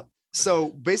 Yeah. So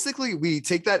basically we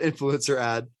take that influencer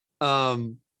ad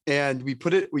and we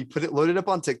put it loaded up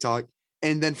on TikTok.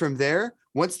 And then from there,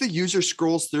 once the user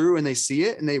scrolls through and they see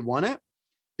it and they want it,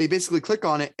 they basically click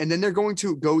on it. And then they're going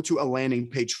to go to a landing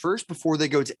page first before they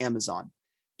go to Amazon.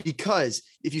 Because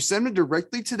if you send them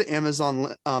directly to the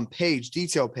Amazon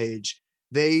detail page,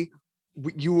 if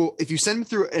you send them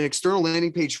through an external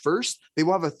landing page first, they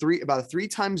will have about a 3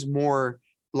 times more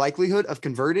likelihood of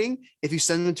converting if you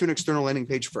send them to an external landing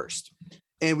page first.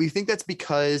 And we think that's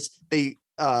because the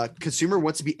consumer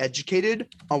wants to be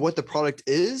educated on what the product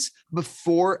is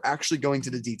before actually going to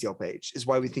the detail page is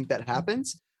why we think that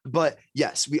happens. But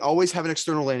yes, we always have an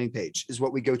external landing page is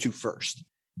what we go to first.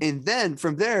 And then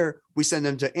from there, we send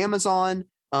them to Amazon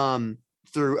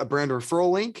through a brand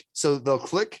referral link. So they'll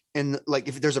click and like,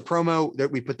 if there's a promo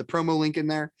that we put the promo link in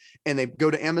there and they go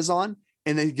to Amazon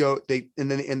and then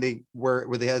where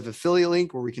they have an affiliate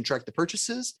link where we can track the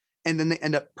purchases. And then they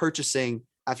end up purchasing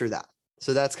after that.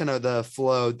 So that's kind of the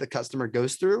flow the customer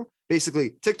goes through.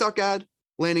 Basically TikTok ad,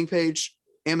 landing page,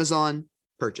 Amazon,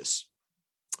 purchase.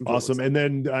 Awesome. And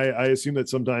then I assume that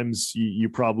sometimes you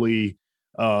probably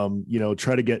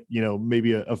try to get,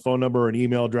 maybe a phone number or an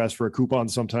email address for a coupon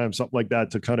sometimes, something like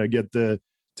that to kind of get to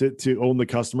own the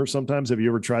customer sometimes. Have you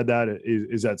ever tried that?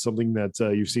 Is that something that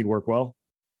you've seen work well?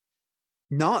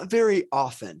 Not very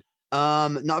often.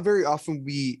 Not very often.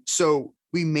 We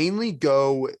mainly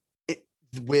go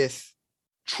with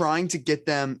trying to get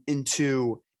them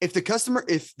into, if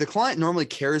the client normally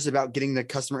cares about getting the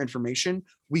customer information,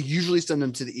 we usually send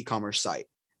them to the e-commerce site.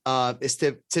 It's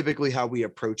typically how we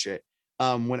approach it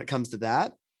when it comes to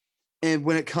that. And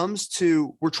when it comes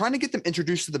to, we're trying to get them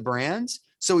introduced to the brands.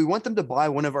 So we want them to buy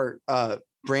one of our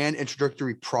brand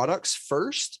introductory products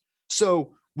first.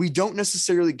 So we don't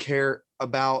necessarily care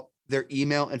about their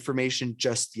email information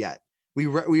just yet. We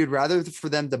would rather for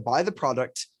them to buy the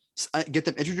product, get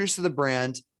them introduced to the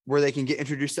brand, where they can get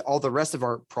introduced to all the rest of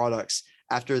our products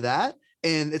after that.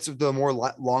 And it's the more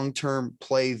long-term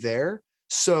play there.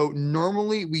 So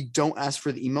normally we don't ask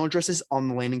for the email addresses on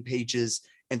the landing pages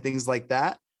and things like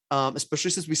that,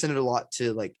 especially since we send it a lot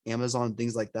to like Amazon and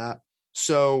things like that.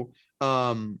 So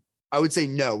I would say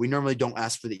no, we normally don't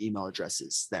ask for the email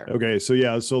addresses there. Okay. So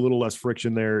yeah, so a little less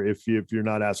friction there if you're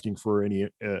not asking for any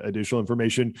additional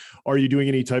information. Are you doing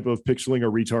any type of pixeling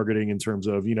or retargeting in terms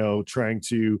of, trying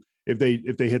to, if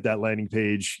they hit that landing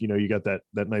page, you got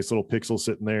that nice little pixel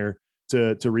sitting there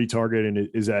to retarget, and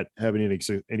is that having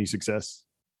any success?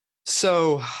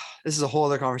 So this is a whole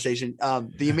other conversation.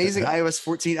 The amazing iOS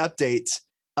 14 update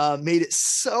made it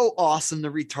so awesome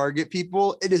to retarget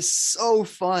people. It is so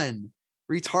fun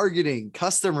retargeting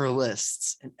customer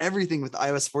lists and everything with the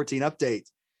iOS 14 update,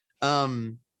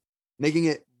 making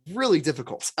it really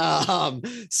difficult.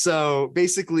 So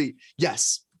basically,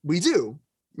 yes, we do,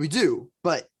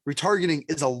 but retargeting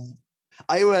is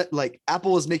iOS, like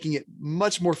Apple is making it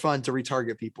much more fun to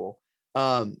retarget people.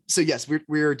 So yes,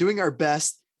 we're doing our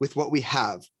best with what we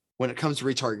have when it comes to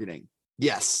retargeting.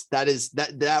 Yes,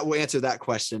 that will answer that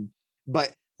question.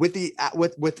 But with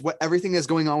what everything that's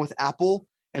going on with Apple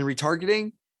and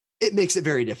retargeting, it makes it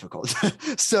very difficult.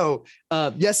 So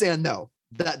yes and no.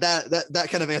 That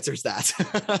kind of answers that.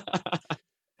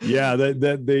 Yeah,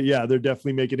 they're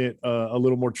definitely making it a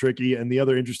little more tricky. And the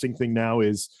other interesting thing now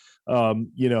is,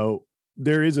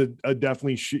 there is a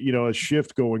definitely a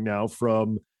shift going now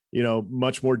from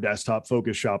much more desktop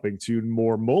focused shopping to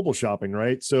more mobile shopping,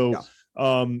 right? So. Yeah.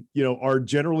 Are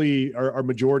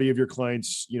majority of your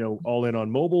clients, all in on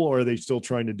mobile, or are they still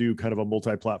trying to do kind of a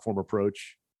multi-platform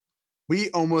approach? We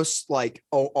almost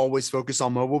always focus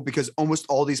on mobile because almost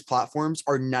all these platforms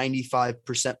are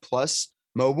 95% plus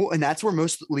mobile. And that's where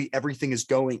mostly everything is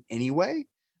going anyway,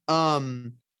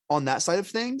 on that side of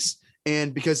things.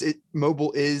 And because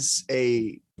mobile is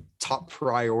a top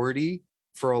priority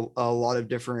for a lot of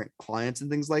different clients and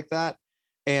things like that.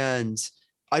 And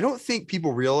I don't think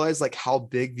people realize like how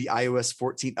big the iOS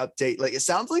 14 update, like it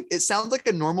sounds like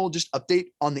a normal just update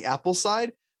on the Apple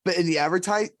side, but in the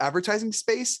advertising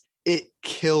space, it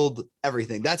killed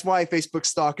everything. That's why Facebook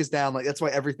stock is down. Like that's why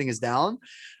everything is down.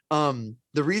 The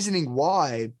reasoning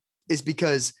why is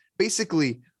because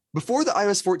basically before the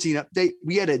iOS 14 update,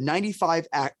 we had a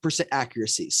 95%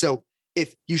 accuracy. So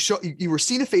if you were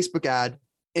seeing a Facebook ad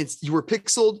and you were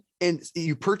pixeled and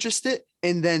you purchased it,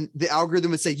 and then the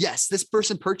algorithm would say, yes, this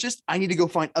person purchased, I need to go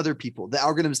find other people. The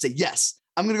algorithm would say, yes,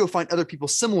 I'm going to go find other people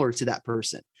similar to that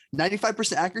person.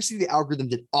 95% accuracy, the algorithm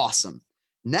did awesome.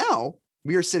 Now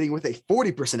we are sitting with a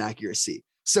 40% accuracy.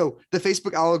 So the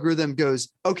Facebook algorithm goes,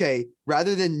 okay,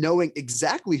 rather than knowing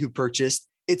exactly who purchased,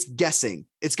 it's guessing.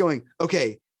 It's going,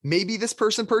 okay, maybe this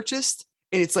person purchased,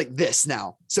 and it's like this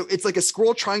now. So it's like a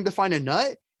squirrel trying to find a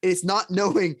nut, and it's not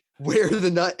knowing where the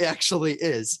nut actually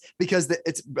is because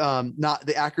it's not,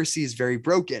 the accuracy is very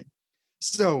broken.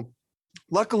 So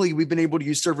luckily we've been able to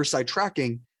use server-side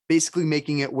tracking, basically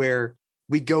making it where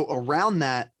we go around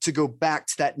that to go back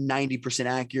to that 90%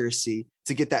 accuracy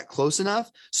to get that close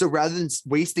enough. So rather than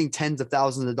wasting tens of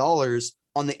thousands of dollars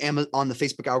on the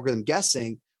Facebook algorithm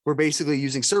guessing, we're basically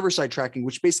using server-side tracking,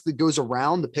 which basically goes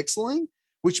around the pixeling,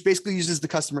 which basically uses the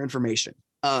customer information.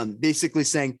 Basically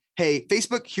saying, hey,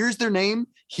 Facebook, here's their name,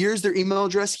 here's their email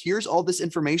address, here's all this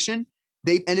information.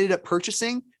 They ended up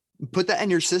purchasing, put that in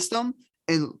your system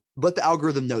and let the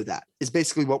algorithm know that is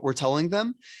basically what we're telling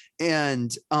them.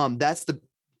 And that's the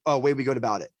way we go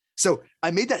about it. So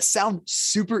I made that sound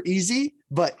super easy,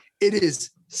 but it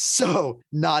is so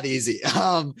not easy.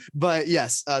 But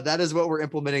yes, that is what we're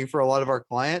implementing for a lot of our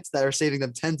clients that are saving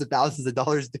them tens of thousands of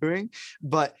dollars doing.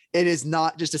 But it is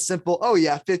not just a simple,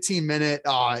 15-minute.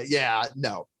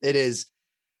 No, it is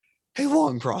a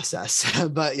long process.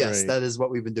 But yes, right. That is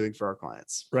what we've been doing for our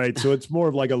clients. Right. So it's more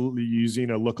of like using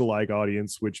a lookalike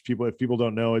audience, which if people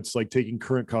don't know, it's like taking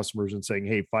current customers and saying,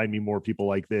 hey, find me more people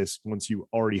like this once you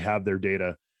already have their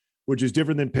data, which is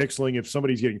different than pixeling. If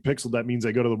somebody's getting pixeled, that means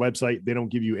they go to the website, they don't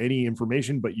give you any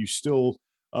information, but you still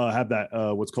have that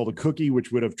what's called a cookie,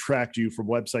 which would have tracked you from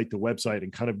website to website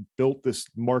and kind of built this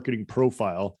marketing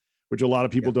profile, which a lot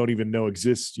of people don't even know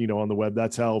exists, on the web.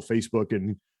 That's how Facebook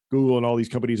and Google and all these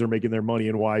companies are making their money,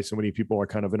 and why so many people are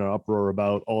kind of in an uproar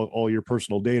about all your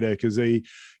personal data, because they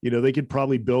could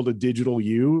probably build a digital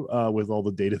you with all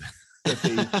the data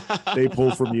that they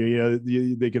pull from you.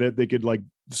 They could like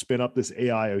spin up this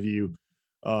AI of you,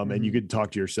 and you could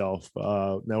talk to yourself.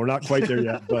 Now we're not quite there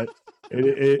yet, but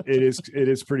it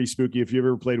is pretty spooky. If you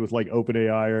ever played with like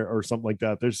OpenAI or something like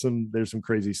that, there's some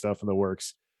crazy stuff in the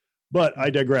works. But I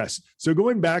digress. So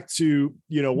going back to,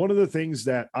 one of the things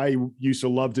that I used to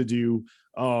love to do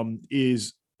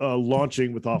is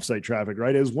launching with offsite traffic,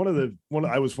 right? It was one of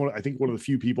the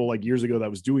few people like years ago that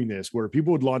was doing this, where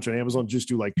people would launch on Amazon, just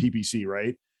do like PPC,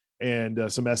 right? And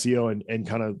some SEO and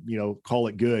kind of, call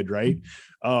it good, right?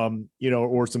 Or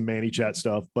some ManyChat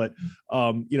stuff. But,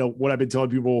 what I've been telling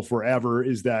people forever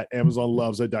is that Amazon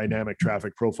loves a dynamic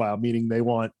traffic profile, meaning they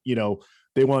want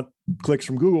clicks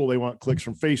from Google, they want clicks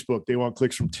from Facebook, they want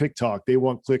clicks from TikTok, they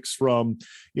want clicks from,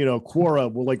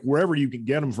 Quora, well, like wherever you can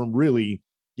get them from, really.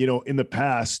 In the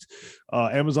past,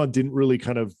 Amazon didn't really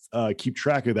kind of keep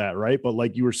track of that, right? But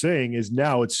like you were saying, is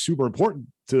now it's super important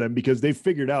to them, because they've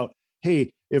figured out,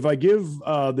 hey, if I give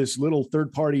this little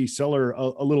third-party seller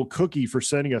a little cookie for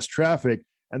sending us traffic,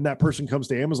 and that person comes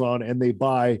to Amazon and they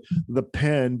buy the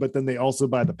pen, but then they also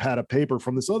buy the pad of paper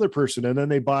from this other person, and then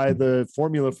they buy the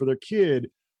formula for their kid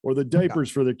or the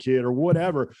diapers for their kid or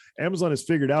whatever. Amazon has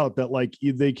figured out that like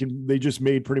they just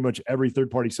made pretty much every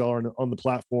third-party seller on the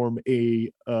platform a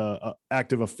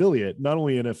active affiliate, not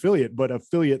only an affiliate, but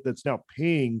affiliate that's now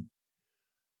paying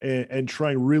and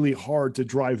trying really hard to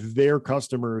drive their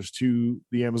customers to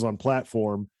the Amazon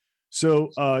platform. So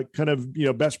kind of,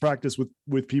 best practice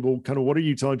with people, kind of what are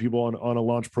you telling people on a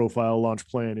launch profile, launch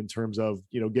plan, in terms of,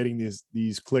 getting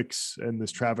these clicks and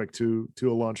this traffic to a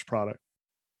launch product?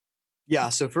 Yeah.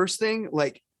 So first thing,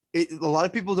 like a lot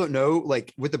of people don't know,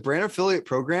 like with the brand affiliate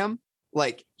program,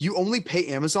 like you only pay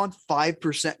Amazon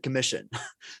 5% commission.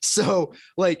 So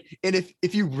like, and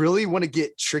if you really want to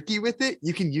get tricky with it,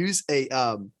 you can use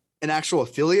an actual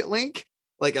affiliate link,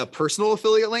 like a personal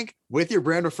affiliate link with your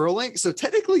brand referral link. So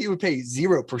technically you would pay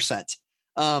 0%.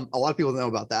 A lot of people know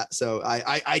about that. So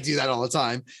I do that all the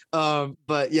time.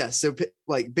 But yeah, so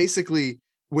like basically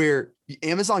where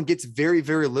Amazon gets very,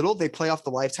 very little, they play off the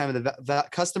lifetime of the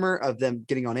customer, of them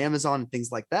getting on Amazon and things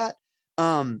like that.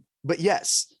 But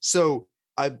yes, so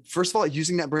first of all,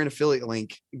 using that brand affiliate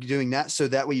link, doing that, so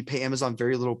that way you pay Amazon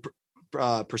very little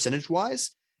percentage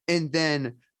wise. And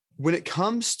then when it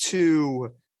comes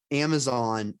to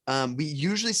Amazon, we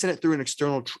usually send it through an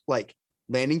external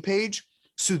landing page,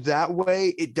 so that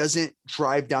way it doesn't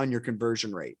drive down your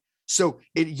conversion rate. So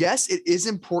it is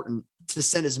important to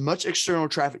send as much external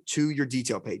traffic to your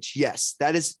detail page. Yes,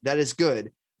 that is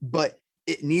good, but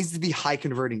it needs to be high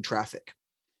converting traffic,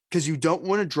 because you don't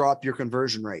want to drop your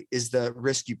conversion rate, is the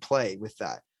risk you play with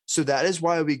that. So that is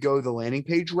why we go the landing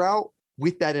page route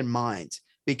with that in mind,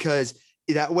 because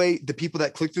that way the people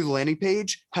that click through the landing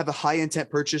page have a high intent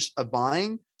purchase of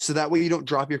buying. So that way you don't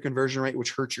drop your conversion rate,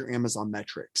 which hurts your Amazon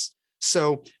metrics.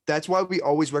 So that's why we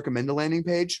always recommend the landing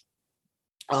page.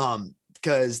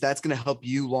 Because that's going to help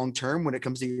you long-term when it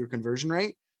comes to your conversion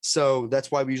rate. So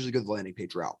that's why we usually go the landing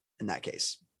page route in that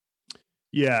case.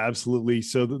 Yeah, absolutely.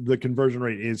 So the conversion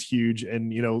rate is huge.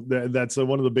 And, that's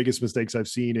one of the biggest mistakes I've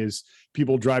seen is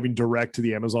people driving direct to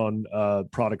the Amazon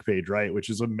product page, right? Which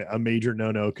is a major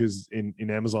no-no, because in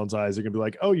Amazon's eyes, they're gonna be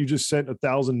like, oh, you just sent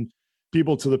 1,000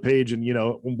 people to the page and,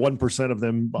 1% of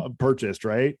them purchased,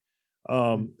 right?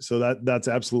 So that's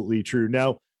absolutely true.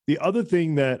 Now, the other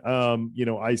thing that,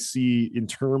 I see in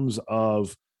terms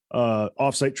of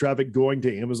offsite traffic going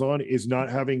to Amazon is not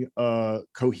having a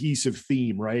cohesive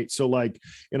theme, right? So like,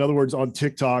 in other words, on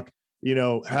TikTok,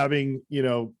 having,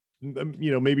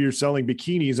 maybe you're selling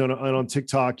bikinis on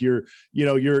TikTok,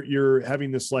 you're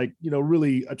having this like,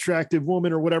 really attractive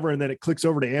woman or whatever. And then it clicks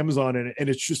over to Amazon and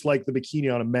it's just like the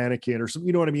bikini on a mannequin or something,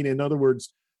 you know what I mean? In other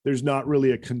words, there's not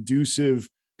really a conducive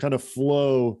kind of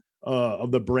flow of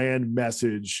the brand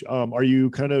message. Are you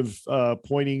kind of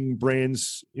pointing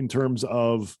brands in terms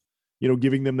of,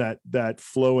 giving them that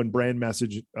flow and brand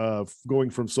message going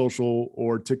from social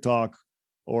or TikTok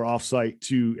or offsite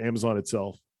to Amazon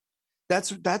itself?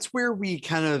 That's where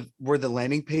where the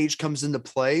landing page comes into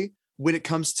play when it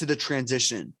comes to the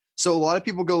transition. So a lot of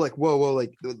people go like, whoa,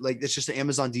 like it's just an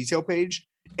Amazon detail page.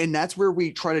 And that's where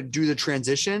we try to do the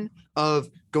transition of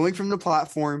going from the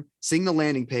platform, seeing the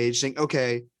landing page, saying,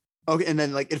 okay, and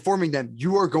then like informing them,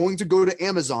 you are going to go to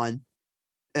Amazon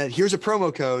and here's a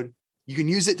promo code. You can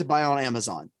use it to buy on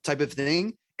Amazon type of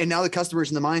thing. And now the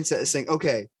customer's in the mindset is saying,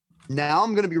 okay, now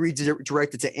I'm going to be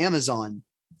redirected to Amazon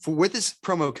with this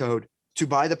promo code to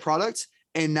buy the product.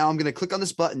 And now I'm going to click on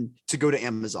this button to go to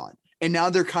Amazon. And now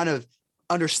they're kind of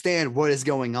understand what is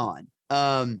going on.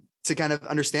 To kind of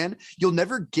understand, you'll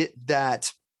never get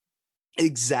that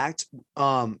exact,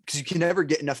 because you can never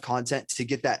get enough content to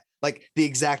get that, like the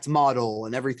exact model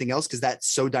and everything else, because that's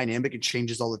so dynamic. It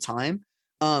changes all the time.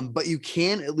 But you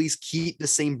can at least keep the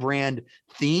same brand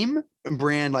theme and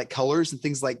brand like colors and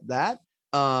things like that.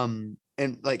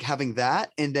 And like having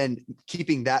that and then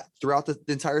keeping that throughout the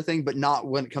entire thing, but not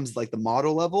when it comes to like the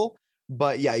model level.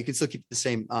 But yeah, you can still keep the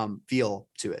same feel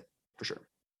to it for sure.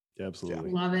 Yeah, absolutely.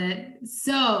 Love it.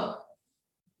 So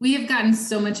we have gotten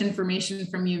so much information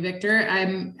from you, Victor.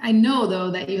 I know though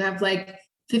that you have like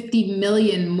 50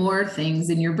 million more things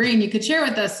in your brain you could share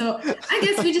with us. So I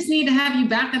guess we just need to have you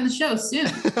back on the show soon.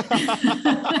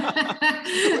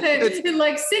 In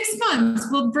like 6 months,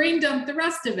 we'll brain dump the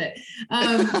rest of it.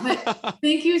 But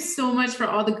thank you so much for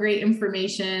all the great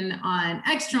information on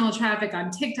external traffic,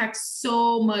 on TikTok.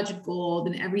 So much gold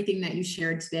in everything that you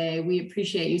shared today. We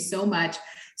appreciate you so much.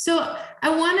 So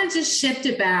I want to just shift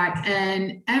it back.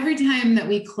 And every time that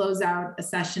we close out a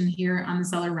session here on the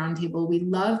Seller Roundtable, we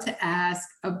love to ask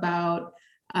about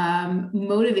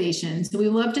motivation. So we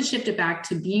love to shift it back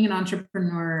to being an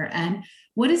entrepreneur. And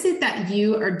what is it that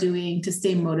you are doing to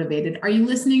stay motivated? Are you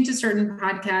listening to certain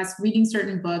podcasts, reading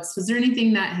certain books? Was there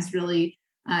anything that has really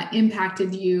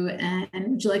impacted you?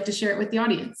 And would you like to share it with the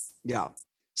audience? Yeah.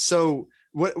 So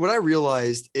what I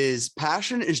realized is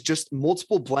passion is just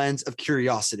multiple blends of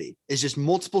curiosity. It's just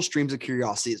multiple streams of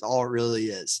curiosity is all it really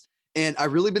is. And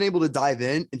I've really been able to dive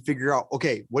in and figure out,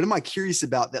 okay, what am I curious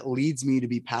about that leads me to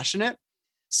be passionate?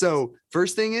 So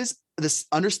first thing is this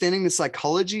understanding the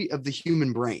psychology of the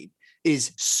human brain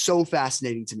is so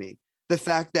fascinating to me. The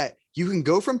fact that you can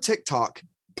go from TikTok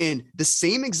in the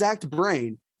same exact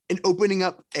brain and opening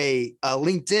up a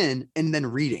LinkedIn and then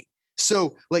reading.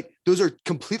 So like those are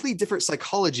completely different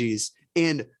psychologies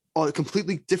and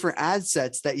completely different ad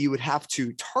sets that you would have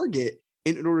to target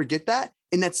in order to get that.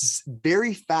 And that's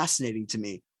very fascinating to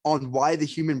me on why the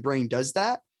human brain does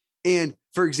that. And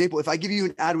for example, if I give you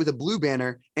an ad with a blue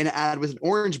banner and an ad with an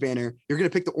orange banner, you're going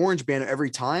to pick the orange banner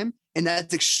every time. And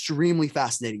that's extremely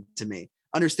fascinating to me.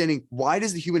 Understanding why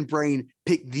does the human brain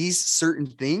pick these certain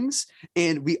things?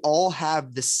 And we all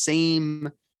have the same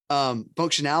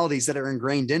functionalities that are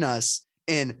ingrained in us.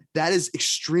 And that is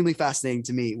extremely fascinating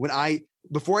to me.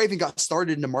 Before I even got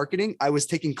started into marketing, I was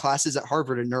taking classes at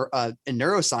Harvard in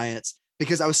neuroscience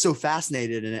because I was so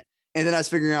fascinated in it. And then I was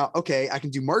figuring out, okay, I can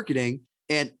do marketing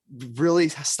and really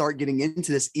start getting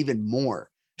into this even more.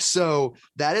 So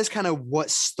that is kind of what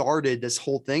started this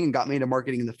whole thing and got me into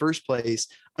marketing in the first place,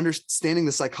 understanding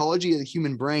the psychology of the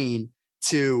human brain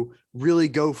to really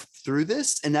go through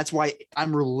this. And that's why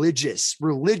I'm religious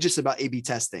about A/B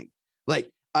testing. Like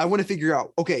I want to figure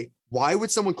out, okay, why would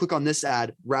someone click on this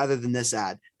ad rather than this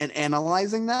ad, and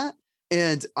analyzing that.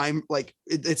 And I'm like,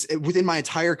 it's within my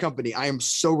entire company. I am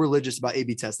so religious about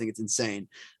A/B testing. It's insane.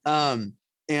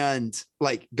 And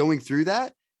like going through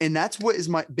that. And that's what is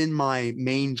been my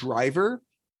main driver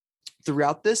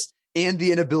throughout this. And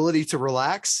the inability to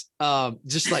relax,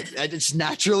 just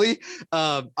naturally.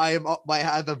 I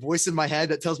have a voice in my head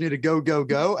that tells me to go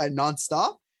at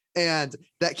nonstop, and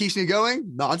that keeps me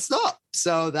going nonstop.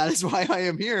 So that is why I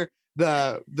am here.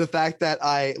 The fact that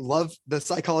I love the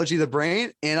psychology of the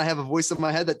brain, and I have a voice in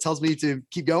my head that tells me to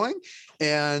keep going,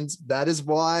 and that is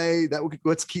why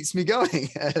what keeps me going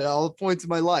at all points in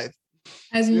my life.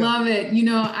 I love it. You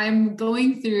know, I'm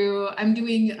doing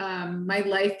my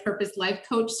life purpose life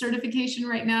coach certification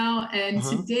right now. And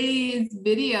today's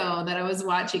video that I was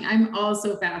watching, I'm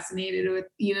also fascinated with,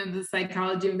 the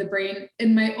psychology of the brain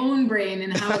in my own brain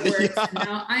and how it works. And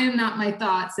how I am not my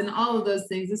thoughts and all of those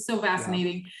things. It's so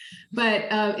fascinating. But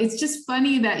it's just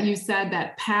funny that you said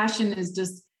that passion is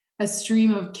just a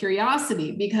stream of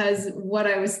curiosity, because what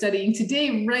I was studying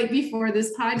today, right before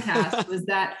this podcast, was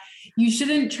that you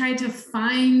shouldn't try to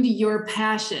find your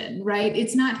passion, right?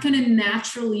 It's not going to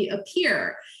naturally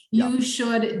appear. You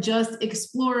should just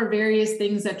explore various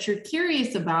things that you're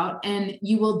curious about, and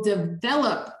you will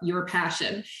develop your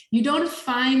passion. You don't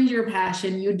find your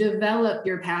passion, you develop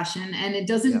your passion, and it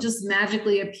doesn't just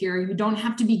magically appear. You don't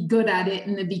have to be good at it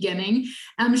in the beginning.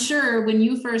 I'm sure when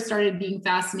you first started being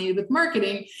fascinated with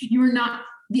marketing, you were not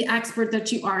the expert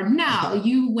that you are now.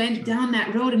 You went down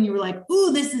that road and you were like,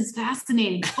 ooh, this is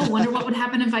fascinating. Oh, wonder what would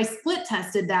happen if I split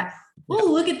tested that.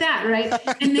 oh, look at that, right?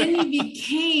 And then you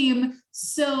became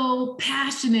so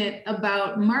passionate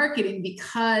about marketing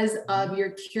because of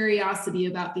your curiosity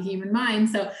about the human mind.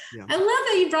 So yeah. I love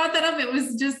that you brought that up. It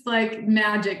was just like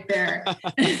magic there.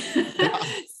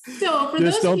 So for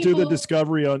just those don't people, do the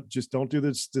discovery on, just don't do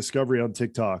this discovery on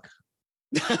TikTok.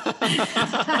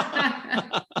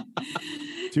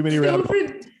 Too many rabbit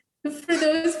holes. For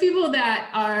those people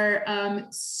that are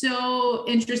so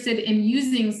interested in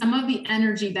using some of the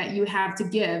energy that you have to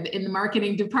give in the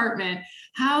marketing department,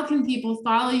 how can people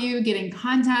follow you, get in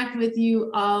contact with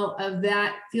you, all of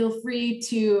that? Feel free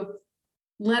to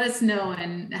let us know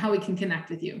and how we can connect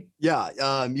with you.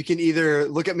 Yeah, you can either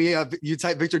look at me, you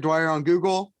type Victor Dwyer on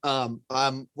Google. I'm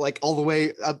like all the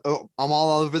way up, I'm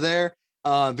all over there.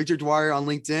 Victor Dwyer on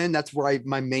LinkedIn. That's where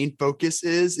my main focus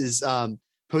is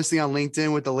posting on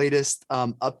LinkedIn with the latest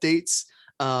updates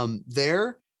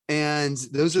there. And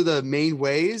those are the main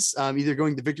ways, either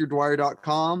going to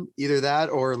victordwyer.com, either that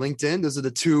or LinkedIn. Those are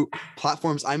the two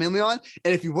platforms I'm mainly on.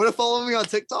 And if you want to follow me on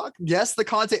TikTok, yes, the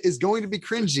content is going to be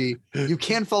cringy. You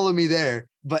can follow me there,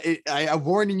 but I'm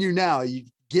warning you now, you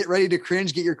get ready to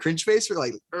cringe, get your cringe face. You're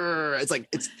like,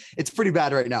 it's pretty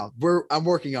bad right now. I'm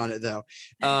working on it though.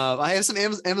 I have some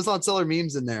Amazon seller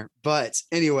memes in there, but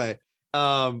anyway,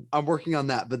 I'm working on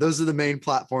that, but those are the main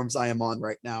platforms I am on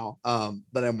right now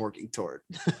that I'm working toward.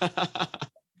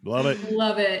 Love it.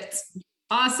 Love it.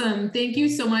 Awesome. Thank you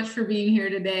so much for being here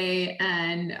today.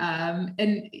 And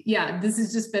yeah, this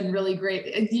has just been really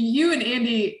great. You and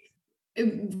Andy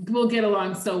will get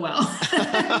along so well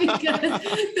because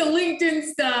the LinkedIn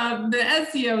stuff, the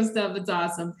SEO stuff, it's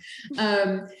awesome.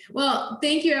 Well,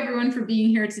 thank you everyone for being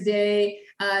here today.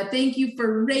 Thank you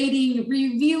for rating,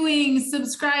 reviewing,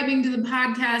 subscribing to the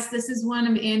podcast. This is one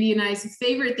of Andy and I's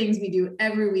favorite things we do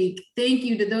every week. Thank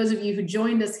you to those of you who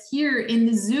joined us here in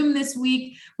the Zoom this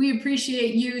week. We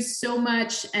appreciate you so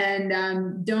much.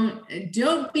 And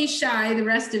don't be shy, the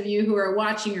rest of you who are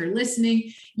watching or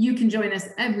listening. You can join us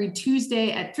every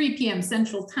Tuesday at 3 p.m.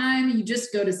 Central Time. You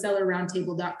just go to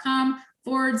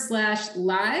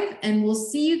sellerroundtable.com/live, and we'll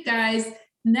see you guys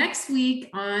next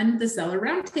week on the Seller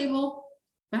Roundtable.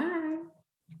 Bye.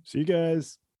 See you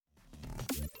guys.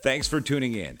 Thanks for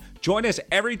tuning in. Join us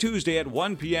every Tuesday at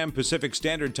 1 p.m. Pacific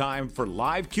Standard Time for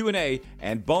live Q&A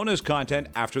and bonus content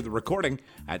after the recording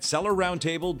at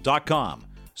sellerroundtable.com.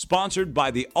 Sponsored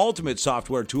by the ultimate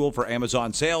software tool for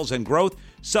Amazon sales and growth,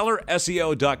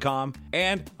 sellerseo.com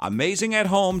and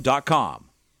amazingathome.com.